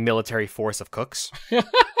 which is a military force of cooks.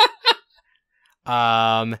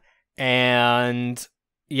 And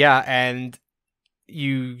yeah, and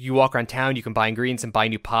you walk around town, you can buy ingredients and buy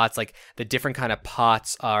new pots. Like the different kind of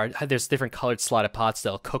pots there's different colored slotted pots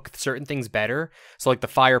that'll cook certain things better. So like the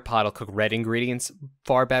fire pot will cook red ingredients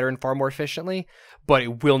far better and far more efficiently, but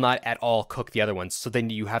it will not at all cook the other ones. So then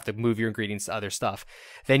you have to move your ingredients to other stuff.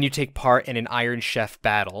 Then you take part in an Iron Chef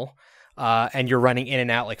battle. And you're running in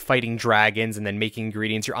and out, like fighting dragons and then making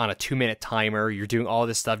ingredients. You're on a 2-minute timer. You're doing all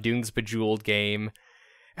this stuff, doing this Bejeweled game.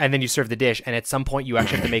 And then you serve the dish. And at some point, you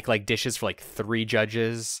actually have to make like dishes for like 3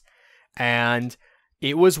 judges. And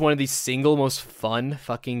it was one of the single most fun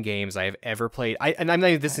fucking games I have ever played. And I'm not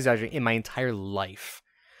even this exaggerating, in my entire life.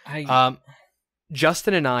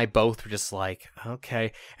 Justin and I both were just like,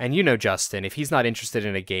 okay. And you know Justin, if he's not interested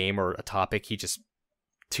in a game or a topic, he just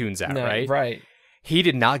tunes out, right? Right. He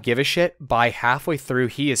did not give a shit. By halfway through,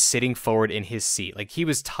 he is sitting forward in his seat. Like, he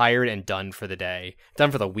was tired and done for the day.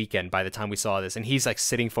 Done for the weekend by the time we saw this. And he's, like,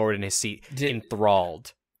 sitting forward in his seat,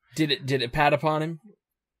 enthralled. Did it pat upon him?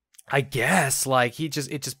 I guess. Like, it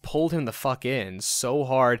just pulled him the fuck in so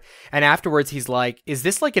hard. And afterwards, he's like, is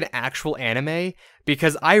this, like, an actual anime?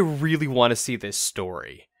 Because I really want to see this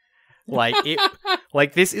story. Like,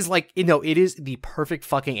 this is like, it is the perfect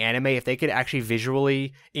fucking anime. If they could actually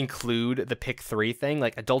visually include the pick 3 thing,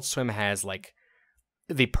 like Adult Swim has like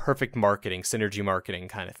the perfect marketing, synergy marketing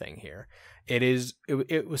kind of thing here.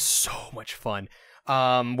 It was so much fun.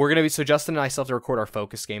 So Justin and I still have to record our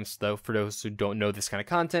focus games though, for those who don't know this kind of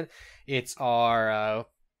content. It's our,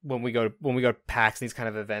 when we go to PAX, these kind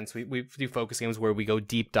of events, we do focus games where we go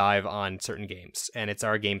deep dive on certain games, and it's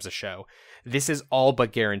our games of show. This is all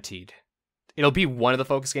but guaranteed. It'll be one of the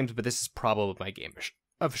focus games, but this is probably my game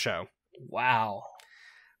of show. Wow.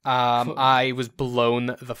 I was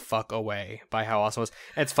blown the fuck away by how awesome it was.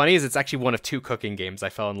 And it's funny is it's actually one of 2 cooking games I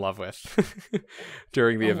fell in love with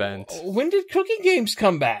during the event. When did cooking games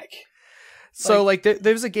come back? So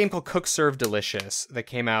there's a game called Cook Serve Delicious that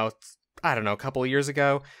came out, I don't know, a couple of years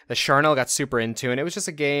ago that Charnel got super into, and it was just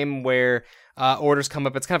a game where orders come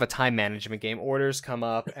up. It's kind of a time management game. Orders come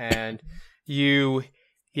up, and you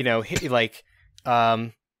hit like,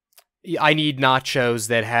 I need nachos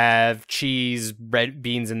that have cheese, red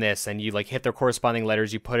beans, and this, and you like hit their corresponding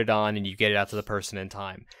letters. You put it on, and you get it out to the person in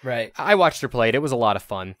time. Right. I watched her play it. It was a lot of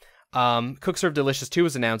fun. Cook Serve Delicious 2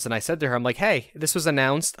 was announced, and I said to her, I'm like, hey, this was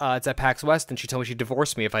announced. It's at PAX West, and she told me she'd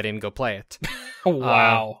divorce me if I didn't go play it.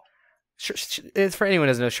 Wow. For anyone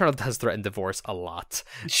who doesn't know, Charlotte does threaten divorce a lot.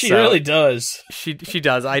 She really does. She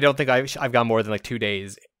does. I don't think I've got more than like 2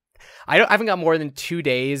 days. I haven't got more than 2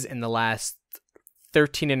 days in the last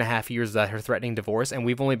 13 and a half years that her threatening divorce, and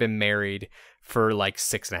we've only been married for like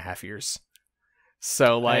 6.5 years.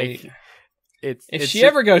 So like, if she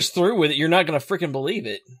ever goes through with it, you're not gonna freaking believe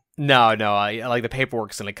it. No, I like the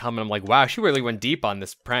paperwork's gonna come, and I'm like, wow, she really went deep on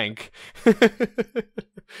this prank.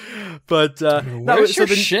 But where's your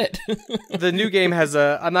shit? The new game has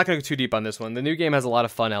I'm not gonna go too deep on this one. The new game has a lot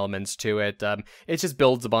of fun elements to it. It just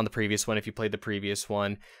builds upon the previous one if you played the previous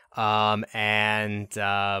one. Charnel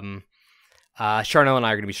and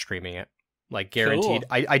I are gonna be streaming it. like guaranteed.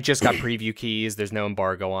 Cool. I just got preview keys. There's no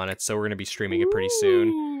embargo on it, so we're gonna be streaming it pretty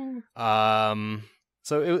soon.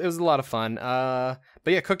 So it was a lot of fun. But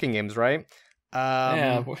yeah, cooking games, right?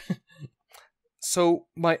 Yeah. So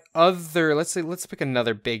my other, let's pick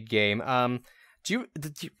another big game. Brad,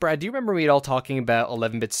 do you remember we all talking about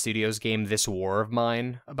 11-Bit Studios game This War of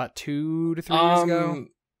Mine about 2 to 3 years ago?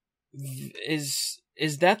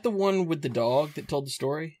 Is that the one with the dog that told the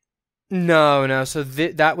story? No. So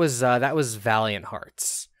that was Valiant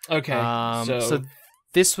Hearts. Okay. So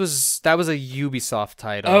that was a Ubisoft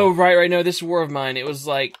title. Oh, right. No, This War of Mine. It was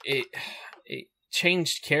like it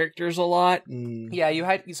changed characters a lot. Yeah,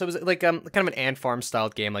 it was like kind of an Ant Farm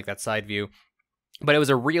styled game, like that side view, but it was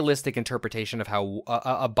a realistic interpretation of how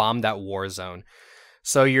a bombed out war zone.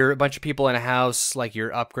 So you're a bunch of people in a house, like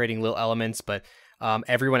you're upgrading little elements, but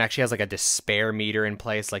everyone actually has like a despair meter in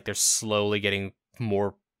place, like they're slowly getting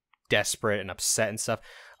more desperate and upset and stuff.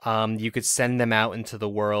 You could send them out into the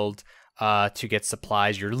world to get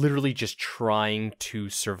supplies. You're literally just trying to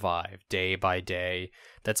survive day by day.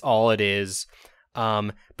 That's all it is.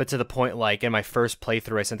 But to the point, like in my first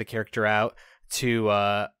playthrough, I sent the character out to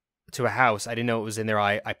a house. I didn't know it was in there.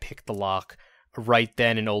 I picked the lock. Right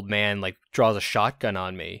then, an old man like draws a shotgun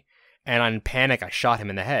on me, and on panic, I shot him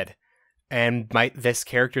in the head. And this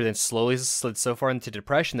character then slowly slid so far into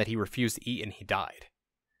depression that he refused to eat and he died.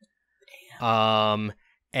 Damn.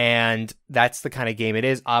 And that's the kind of game it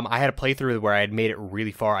is. I had a playthrough where I had made it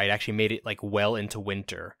really far. I'd actually made it like well into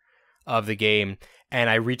winter of the game, and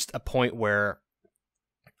I reached a point where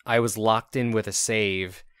I was locked in with a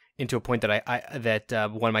save into a point that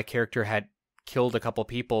one of my character had killed a couple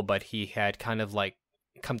people, but he had kind of like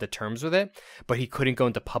come to terms with it, but he couldn't go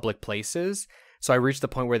into public places. So I reached the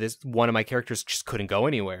point where this one of my characters just couldn't go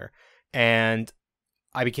anywhere, and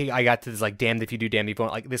I got to this like damned if you do, damned if you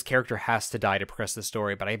won't. Like this character has to die to progress the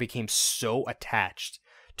story, but I became so attached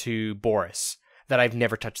to Boris that I've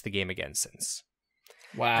never touched the game again since.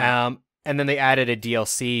 Wow. And then they added a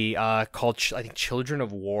DLC called I think Children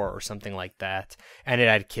of War or something like that, and it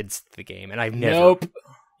added kids to the game, and I've never. Nope.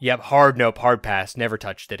 Yep, hard pass. Never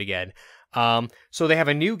touched it again. So they have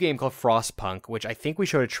a new game called Frostpunk, which I think we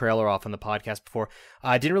showed a trailer off on the podcast before.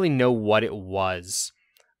 I didn't really know what it was.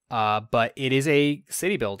 But it is a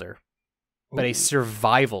city builder, but a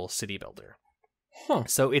survival city builder. Huh.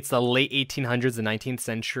 So it's the late 1800s, the 19th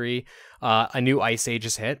century. A new ice age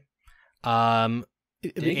has hit.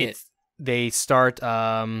 They start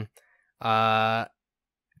Cloverfield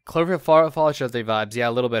Fallout Shelter vibes. Yeah,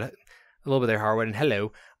 a little bit there, Harwood, and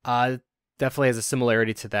hello. Definitely has a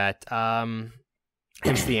similarity to that.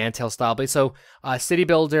 Hence the Anthill style. But so, city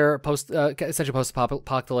builder, essentially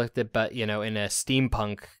post-apocalyptic, but in a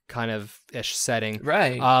steampunk kind of ish setting.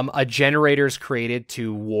 Right. A generator is created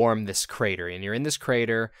to warm this crater, and you're in this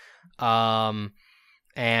crater, and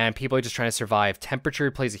people are just trying to survive. Temperature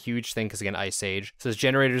plays a huge thing because again, ice age. So this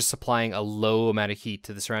generator is supplying a low amount of heat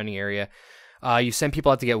to the surrounding area. You send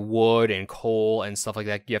people out to get wood and coal and stuff like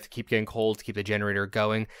that. You have to keep getting coal to keep the generator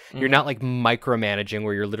going. Mm-hmm. You're not like micromanaging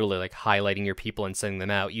where you're literally like highlighting your people and sending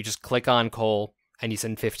them out. You just click on coal and you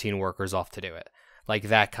send 15 workers off to do it. Like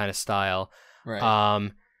that kind of style.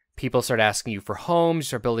 Right. People start asking you for homes, you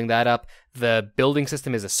start building that up. The building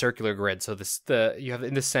system is a circular grid. So you have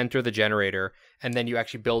in the center the generator, and then you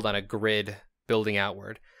actually build on a grid building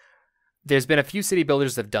outward. There's been a few city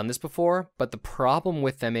builders that have done this before, but the problem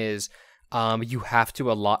with them is you have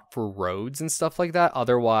to allot for roads and stuff like that.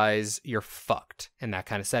 Otherwise, you're fucked in that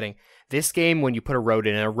kind of setting. This game, when you put a road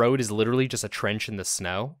in, and a road is literally just a trench in the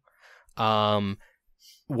snow,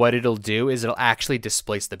 what it'll do is it'll actually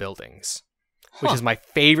displace the buildings, which is my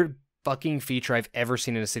favorite fucking feature I've ever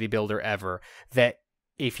seen in a city builder ever. That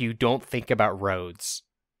if you don't think about roads,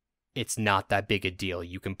 it's not that big a deal.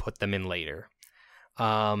 You can put them in later.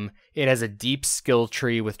 It has a deep skill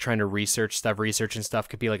tree with trying to research stuff. Research and stuff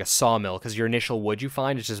could be like a sawmill, because your initial wood you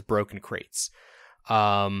find is just broken crates.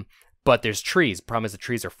 But there's trees. Problem is the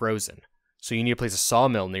trees are frozen, so you need to place a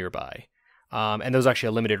sawmill nearby. And those are actually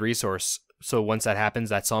a limited resource. So once that happens,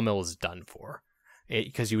 that sawmill is done for,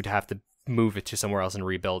 because you would have to move it to somewhere else and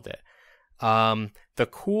rebuild it. The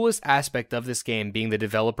coolest aspect of this game, being the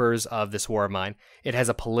developers of This War of Mine, it has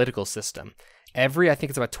a political system. I think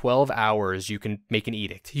it's about 12 hours, you can make an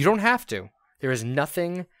edict. You don't have to. There is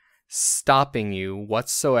nothing stopping you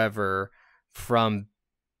whatsoever from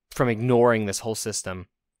ignoring this whole system.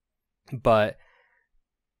 But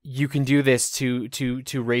you can do this to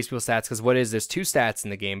raise people's stats, because what is this? 2 stats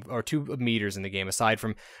in the game, or 2 meters in the game, aside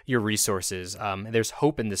from your resources. There's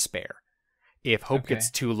hope and despair. If hope gets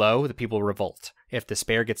too low, the people revolt. If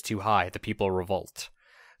despair gets too high, the people revolt.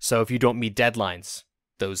 So if you don't meet deadlines,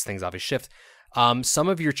 those things obviously shift. Some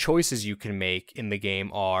of your choices you can make in the game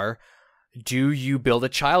are, do you build a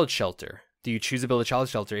child shelter? Do you choose to build a child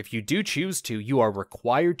shelter? If you do choose to, you are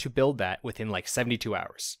required to build that within like 72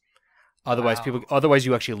 hours. Otherwise, otherwise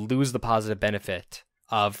you actually lose the positive benefit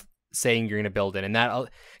of saying you're going to build it, and that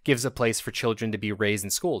gives a place for children to be raised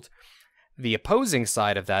and schooled. The opposing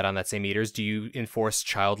side of that on that same meter is, do you enforce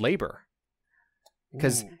child labor?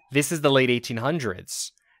 Because this is the late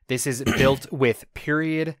 1800s. This is built with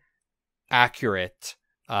period accurate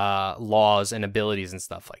laws and abilities and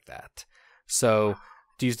stuff like that. So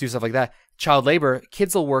do you do stuff like that? Child labor,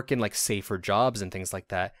 kids will work in like safer jobs and things like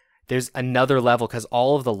that. There's another level because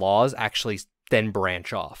all of the laws actually then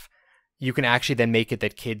branch off. You can actually then make it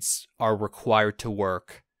that kids are required to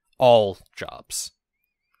work all jobs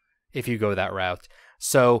if you go that route.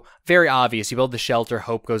 So very obvious. You build the shelter,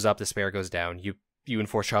 hope goes up, despair goes down. You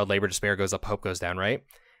enforce child labor, despair goes up, hope goes down, right?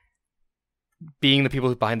 Being the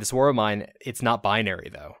people behind this war of mine, it's not binary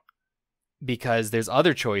though, because there's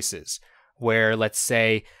other choices where, let's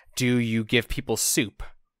say, do you give people soup,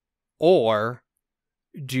 or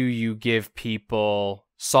do you give people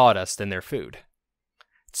sawdust in their food?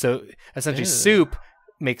 So essentially, soup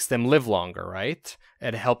makes them live longer, right?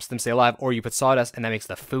 It helps them stay alive. Or you put sawdust, and that makes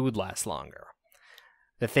the food last longer.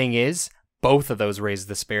 The thing is, both of those raise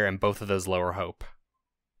despair, and both of those lower hope.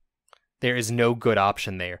 There is no good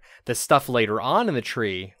option there. The stuff later on in the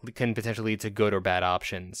tree can potentially lead to good or bad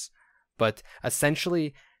options. But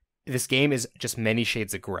essentially, this game is just many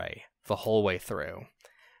shades of gray the whole way through.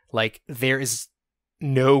 Like, there is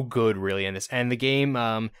no good really in this. And the game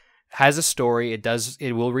has a story.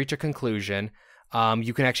 It will reach a conclusion.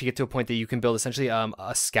 You can actually get to a point that you can build essentially a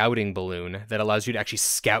scouting balloon that allows you to actually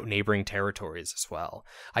scout neighboring territories as well.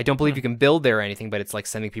 I don't believe you can build there or anything, but it's like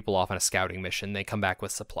sending people off on a scouting mission. They come back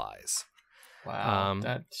with supplies. Wow,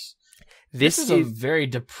 this is a very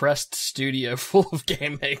depressed studio full of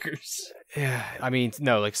game makers. Yeah, I mean,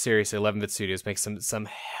 no, like seriously, 11-bit studios make some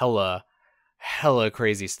hella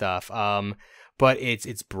crazy stuff. But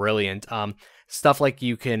it's brilliant. Stuff like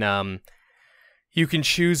you can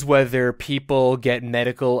choose whether people get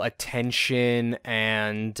medical attention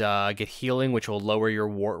and get healing, which will lower your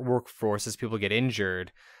workforce as people get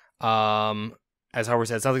injured. As Howard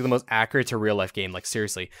said, it sounds like the most accurate to real life game, like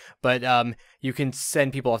seriously. But you can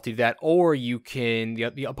send people off to do that, or you can,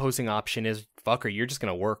 the opposing option is, fucker, you're just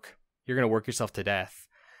gonna work. You're gonna work yourself to death.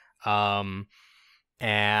 And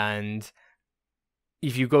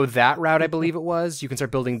if you go that route, I believe it was, you can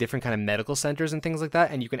start building different kind of medical centers and things like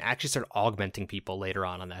that, and you can actually start augmenting people later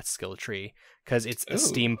on that skill tree, because it's a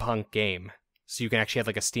steampunk game. So you can actually have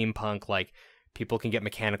like a steampunk, like people can get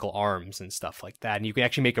mechanical arms and stuff like that, and you can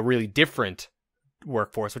actually make a really different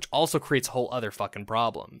workforce, which also creates whole other fucking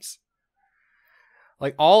problems.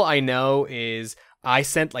 Like, all I know is I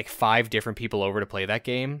sent like 5 different people over to play that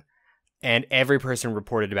game, and every person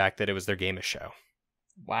reported back that it was their gamest show.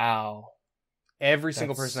 Wow. Every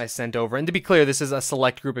single person I sent over. And to be clear, this is a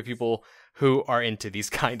select group of people who are into these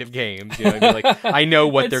kind of games. You know what I mean? Like, I know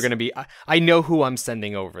what they're going to be. I know who I'm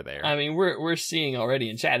sending over there. I mean, we're seeing already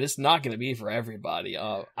in chat, it's not going to be for everybody.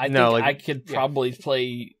 I could probably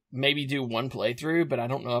play, maybe do one playthrough, but I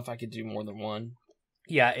don't know if I could do more than one.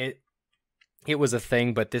 Yeah, it was a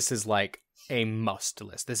thing, but this is like a must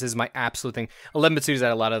list. This is my absolute thing. 11-bit Studios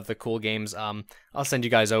had a lot of the cool games. I'll send you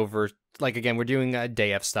guys over. Like, again, we're doing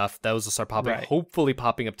day F stuff. Those will start popping, hopefully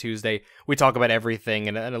popping up Tuesday. We talk about everything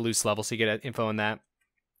at a loose level, so you get info on that.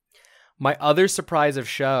 My other surprise of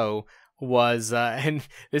show was, and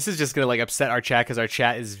this is just going to like upset our chat, because our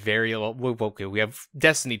chat is very, okay, we have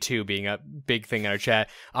Destiny 2 being a big thing in our chat,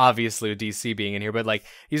 obviously with DC being in here, but like,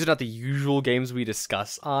 these are not the usual games we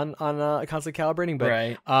discuss on Constantly Calibrating,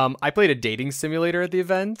 but I played a dating simulator at the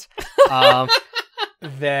event.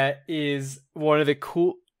 That is one of the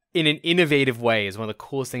cool, in an innovative way, is one of the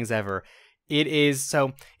coolest things ever. It is,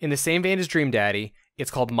 so in the same vein as Dream Daddy,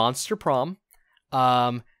 it's called Monster Prom.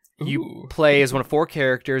 You play as one of 4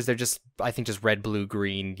 characters. They're just, I think, just red, blue,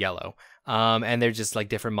 green, yellow. And they're just like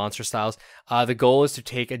different monster styles. The goal is to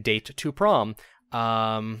take a date to prom.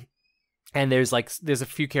 And there's a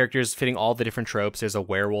few characters fitting all the different tropes. There's a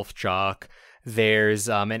werewolf jock. There's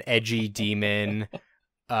an edgy demon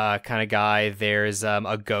kind of guy. There's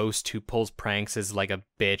a ghost who pulls pranks as like a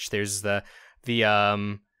bitch. There's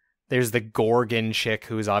the Gorgon chick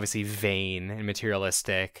who is obviously vain and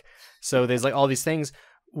materialistic. So there's like all these things.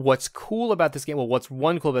 What's cool about this game, what's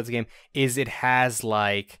one cool about this game is it has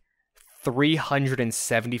like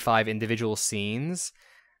 375 individual scenes,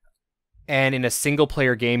 and in a single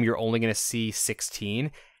player game you're only going to see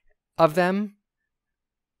 16 of them.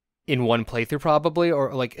 in one playthrough probably,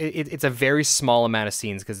 or like it's a very small amount of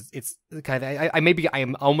scenes because it's kind of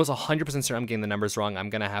I'm almost 100% certain I'm getting the numbers wrong. I'm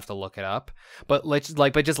gonna have to look it up, but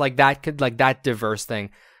that diverse thing.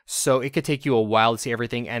 So it could take you a while to see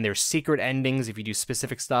everything, and there's secret endings if you do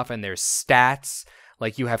specific stuff, and there's stats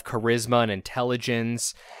like you have charisma and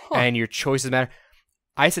intelligence, and your choices matter.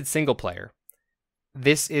 I said single player.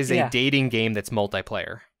 This is a dating game that's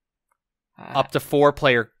multiplayer, up to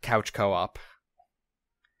 4-player couch co-op.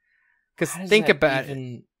 Because think about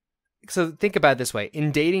it this way.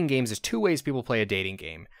 In dating games, there's 2 ways people play a dating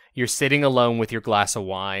game. You're sitting alone with your glass of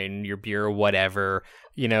wine, your beer, or whatever,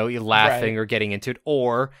 you're laughing or getting into it,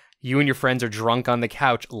 or you and your friends are drunk on the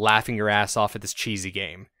couch laughing your ass off at this cheesy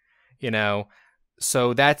game,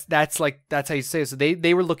 So that's how you say it. So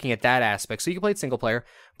they were looking at that aspect. So you can play it single player,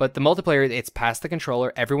 but the multiplayer, it's past the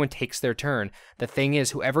controller. Everyone takes their turn. The thing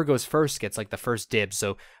is, whoever goes first gets like the first dibs.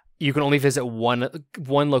 So you can only visit one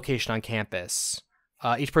location on campus.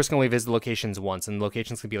 Each person can only visit the locations once, and the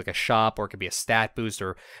locations can be like a shop, or it could be a stat boost,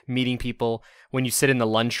 or meeting people. When you sit in the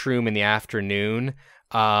lunchroom in the afternoon,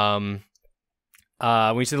 there's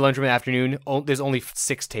only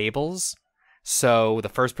 6 tables. So the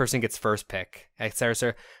first person gets first pick,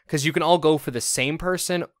 etc. Because you can all go for the same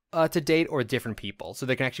person to date or different people. So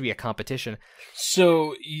there can actually be a competition.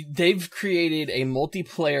 So they've created a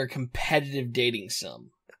multiplayer competitive dating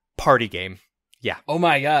sim. Party game. Yeah. Oh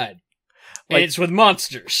my god. And it's with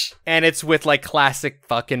monsters. And it's with like classic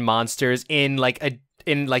fucking monsters in like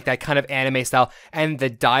that kind of anime style. And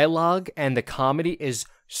the dialogue and the comedy is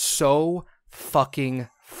so fucking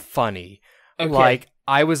funny. Okay. Like,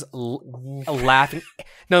 I was laughing.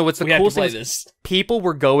 No, what's the coolest thing is people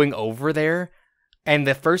were going over there, and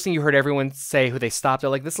the first thing you heard everyone say who they stopped, they're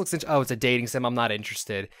like, this looks interesting. Oh, it's a dating sim. I'm not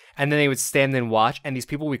interested. And then they would stand and watch, and these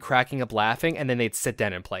people would be cracking up laughing, and then they'd sit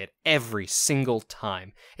down and play it every single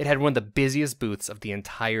time. It had one of the busiest booths of the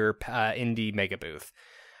entire indie mega booth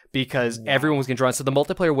because everyone was getting drawn. So the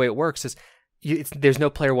multiplayer way it works is there's no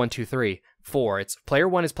player 1, 2, 3, 4. It's player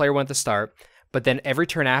 1 is player 1 at the start. But then every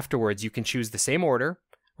turn afterwards, you can choose the same order,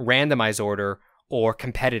 randomized order, or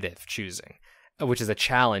competitive choosing, which is a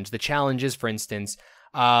challenge. The challenge is, for instance,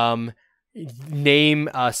 name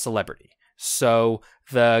a celebrity. So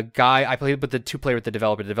the guy I played with the 2-player with the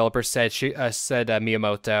developer. The developer said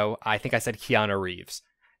Miyamoto. I think I said Keanu Reeves.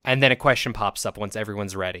 And then a question pops up once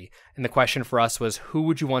everyone's ready. And the question for us was, who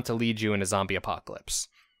would you want to lead you in a zombie apocalypse?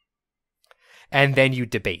 And then you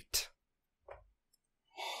debate.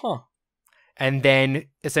 Huh. And then,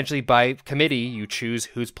 essentially, by committee, you choose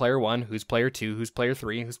who's player 1, who's player 2, who's player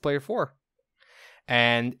 3, and who's player 4.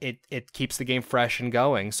 And it keeps the game fresh and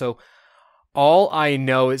going. So, all I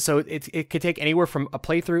know is, it could take anywhere from, a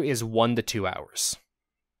playthrough is 1 to 2 hours,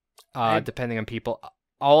 depending on people.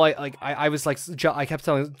 I was like, I kept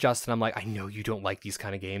telling Justin, I'm like, I know you don't like these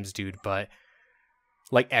kind of games, dude, but,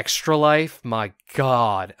 like, Extra Life, my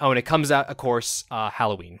god. Oh, and it comes out, of course,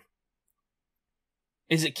 Halloween.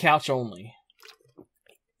 Is it couch only?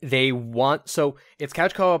 So it's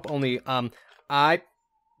couch co-op only.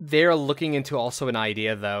 They're looking into also an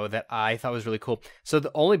idea though that I thought was really cool. So the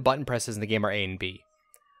only button presses in the game are A and B.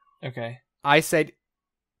 Okay. I said,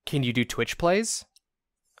 can you do Twitch plays?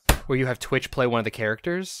 Where you have Twitch play one of the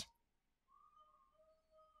characters?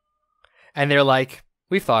 And they're like,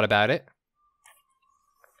 we've thought about it.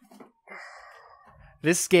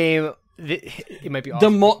 This game, it might be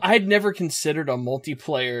awesome. I'd never considered a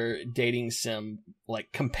multiplayer dating sim,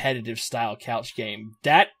 like competitive style couch game.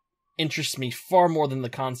 That interests me far more than the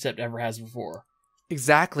concept ever has before.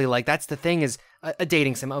 Exactly, like that's the thing is a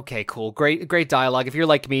dating sim. Okay, cool, great dialogue. If you're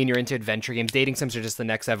like me and you're into adventure games, dating sims are just the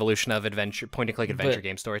next evolution of point-and-click adventure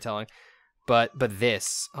game storytelling. But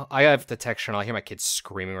this, I have the texture and I'll hear my kids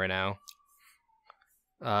screaming right now.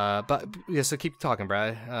 But yeah, so keep talking,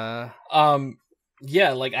 Brad.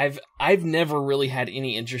 Yeah, like I've never really had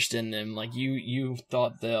any interest in them. Like you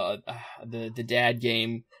thought the dad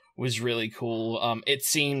game was really cool. It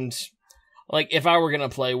seemed like if I were gonna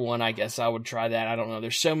play one, I guess I would try that. I don't know.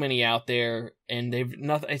 There's so many out there, and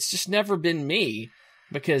it's just never been me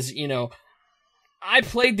because I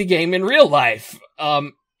played the game in real life.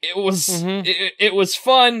 It was it was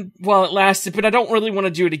fun while it lasted, but I don't really want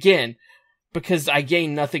to do it again because I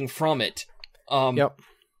gained nothing from it. Yep.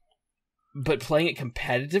 But playing it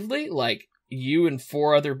competitively, like you and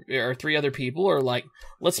 3 other people are like,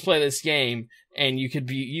 let's play this game, and you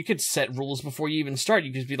could set rules before you even start.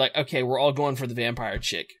 You could be like, okay, we're all going for the vampire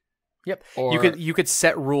chick. Yep. Or you could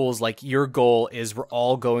set rules like your goal is we're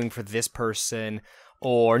all going for this person,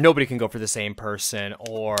 or nobody can go for the same person,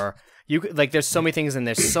 or you like there's so many things and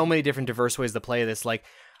there's so many different diverse ways to play this. Like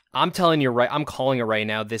I'm telling you I'm calling it right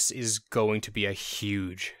now. This is going to be a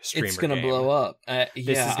huge streamer game. It's going to blow up.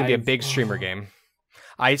 This is going to be a big streamer game.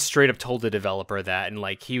 I straight up told the developer that, and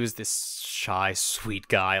like he was this shy, sweet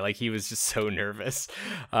guy. Like he was just so nervous.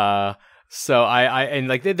 So and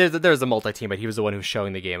like there's a multi-team, but he was the one who was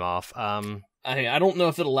showing the game off. I don't know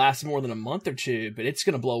if it'll last more than a month or two, but it's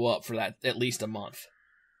going to blow up for that at least a month.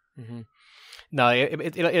 Mm-hmm. No,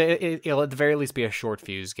 it'll at the very least be a short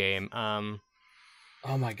fuse game.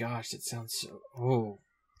 Oh my gosh, that sounds so. Oh,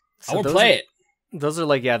 so I want to play it. Those are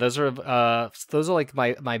like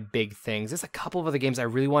my big things. There's a couple of other games I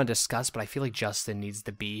really want to discuss, but I feel like Justin needs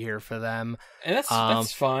to be here for them. And that's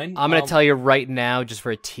fine. I'm gonna tell you right now, just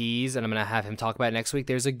for a tease, and I'm gonna have him talk about it next week.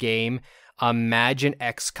 There's a game, imagine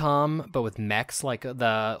XCOM, but with mechs, like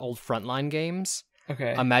the old Frontline games.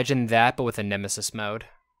 Okay. Imagine that, but with a Nemesis mode.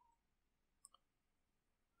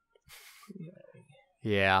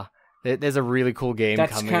 Yeah. There's a really cool game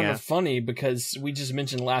coming out. That's kind of funny because we just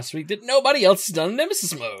mentioned last week that nobody else has done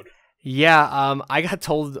Nemesis mode. Yeah, I got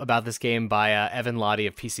told about this game by Evan Lottie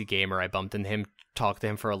of PC Gamer. I bumped into him, talked to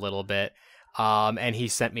him for a little bit, and he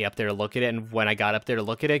sent me up there to look at it. And when I got up there to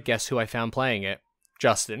look at it, guess who I found playing it?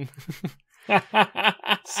 Justin.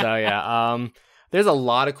 So yeah, there's a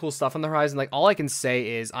lot of cool stuff on the horizon. Like all I can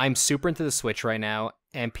say is I'm super into the Switch right now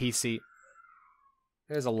and PC.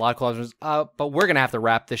 There's a lot of questions, but we're gonna have to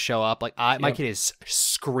wrap this show up. Like, my kid is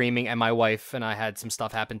screaming, and my wife and I had some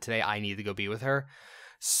stuff happen today. I need to go be with her,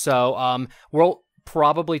 so we'll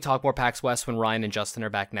probably talk more PAX West when Ryan and Justin are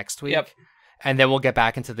back next week. Yep. And then we'll get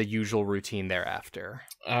back into the usual routine thereafter.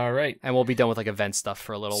 All right, and we'll be done with like event stuff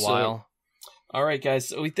for a little while. All right, guys.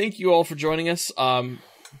 So we thank you all for joining us.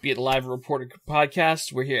 Be it a live or reported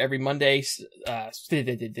podcast. We're here every Monday,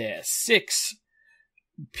 6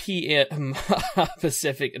 p.m.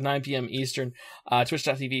 Pacific, 9 p.m. Eastern,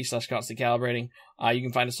 twitch.tv/constantcalibrating. You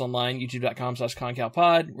can find us online,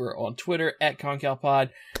 youtube.com/concalpod. We're on Twitter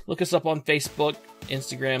 @concalpod. Look us up on Facebook,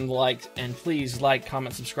 Instagram, and please like,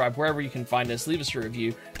 comment, subscribe wherever you can find us. Leave us a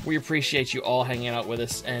review. We appreciate you all hanging out with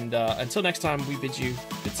us. And until next time, we bid you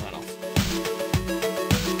good sign off.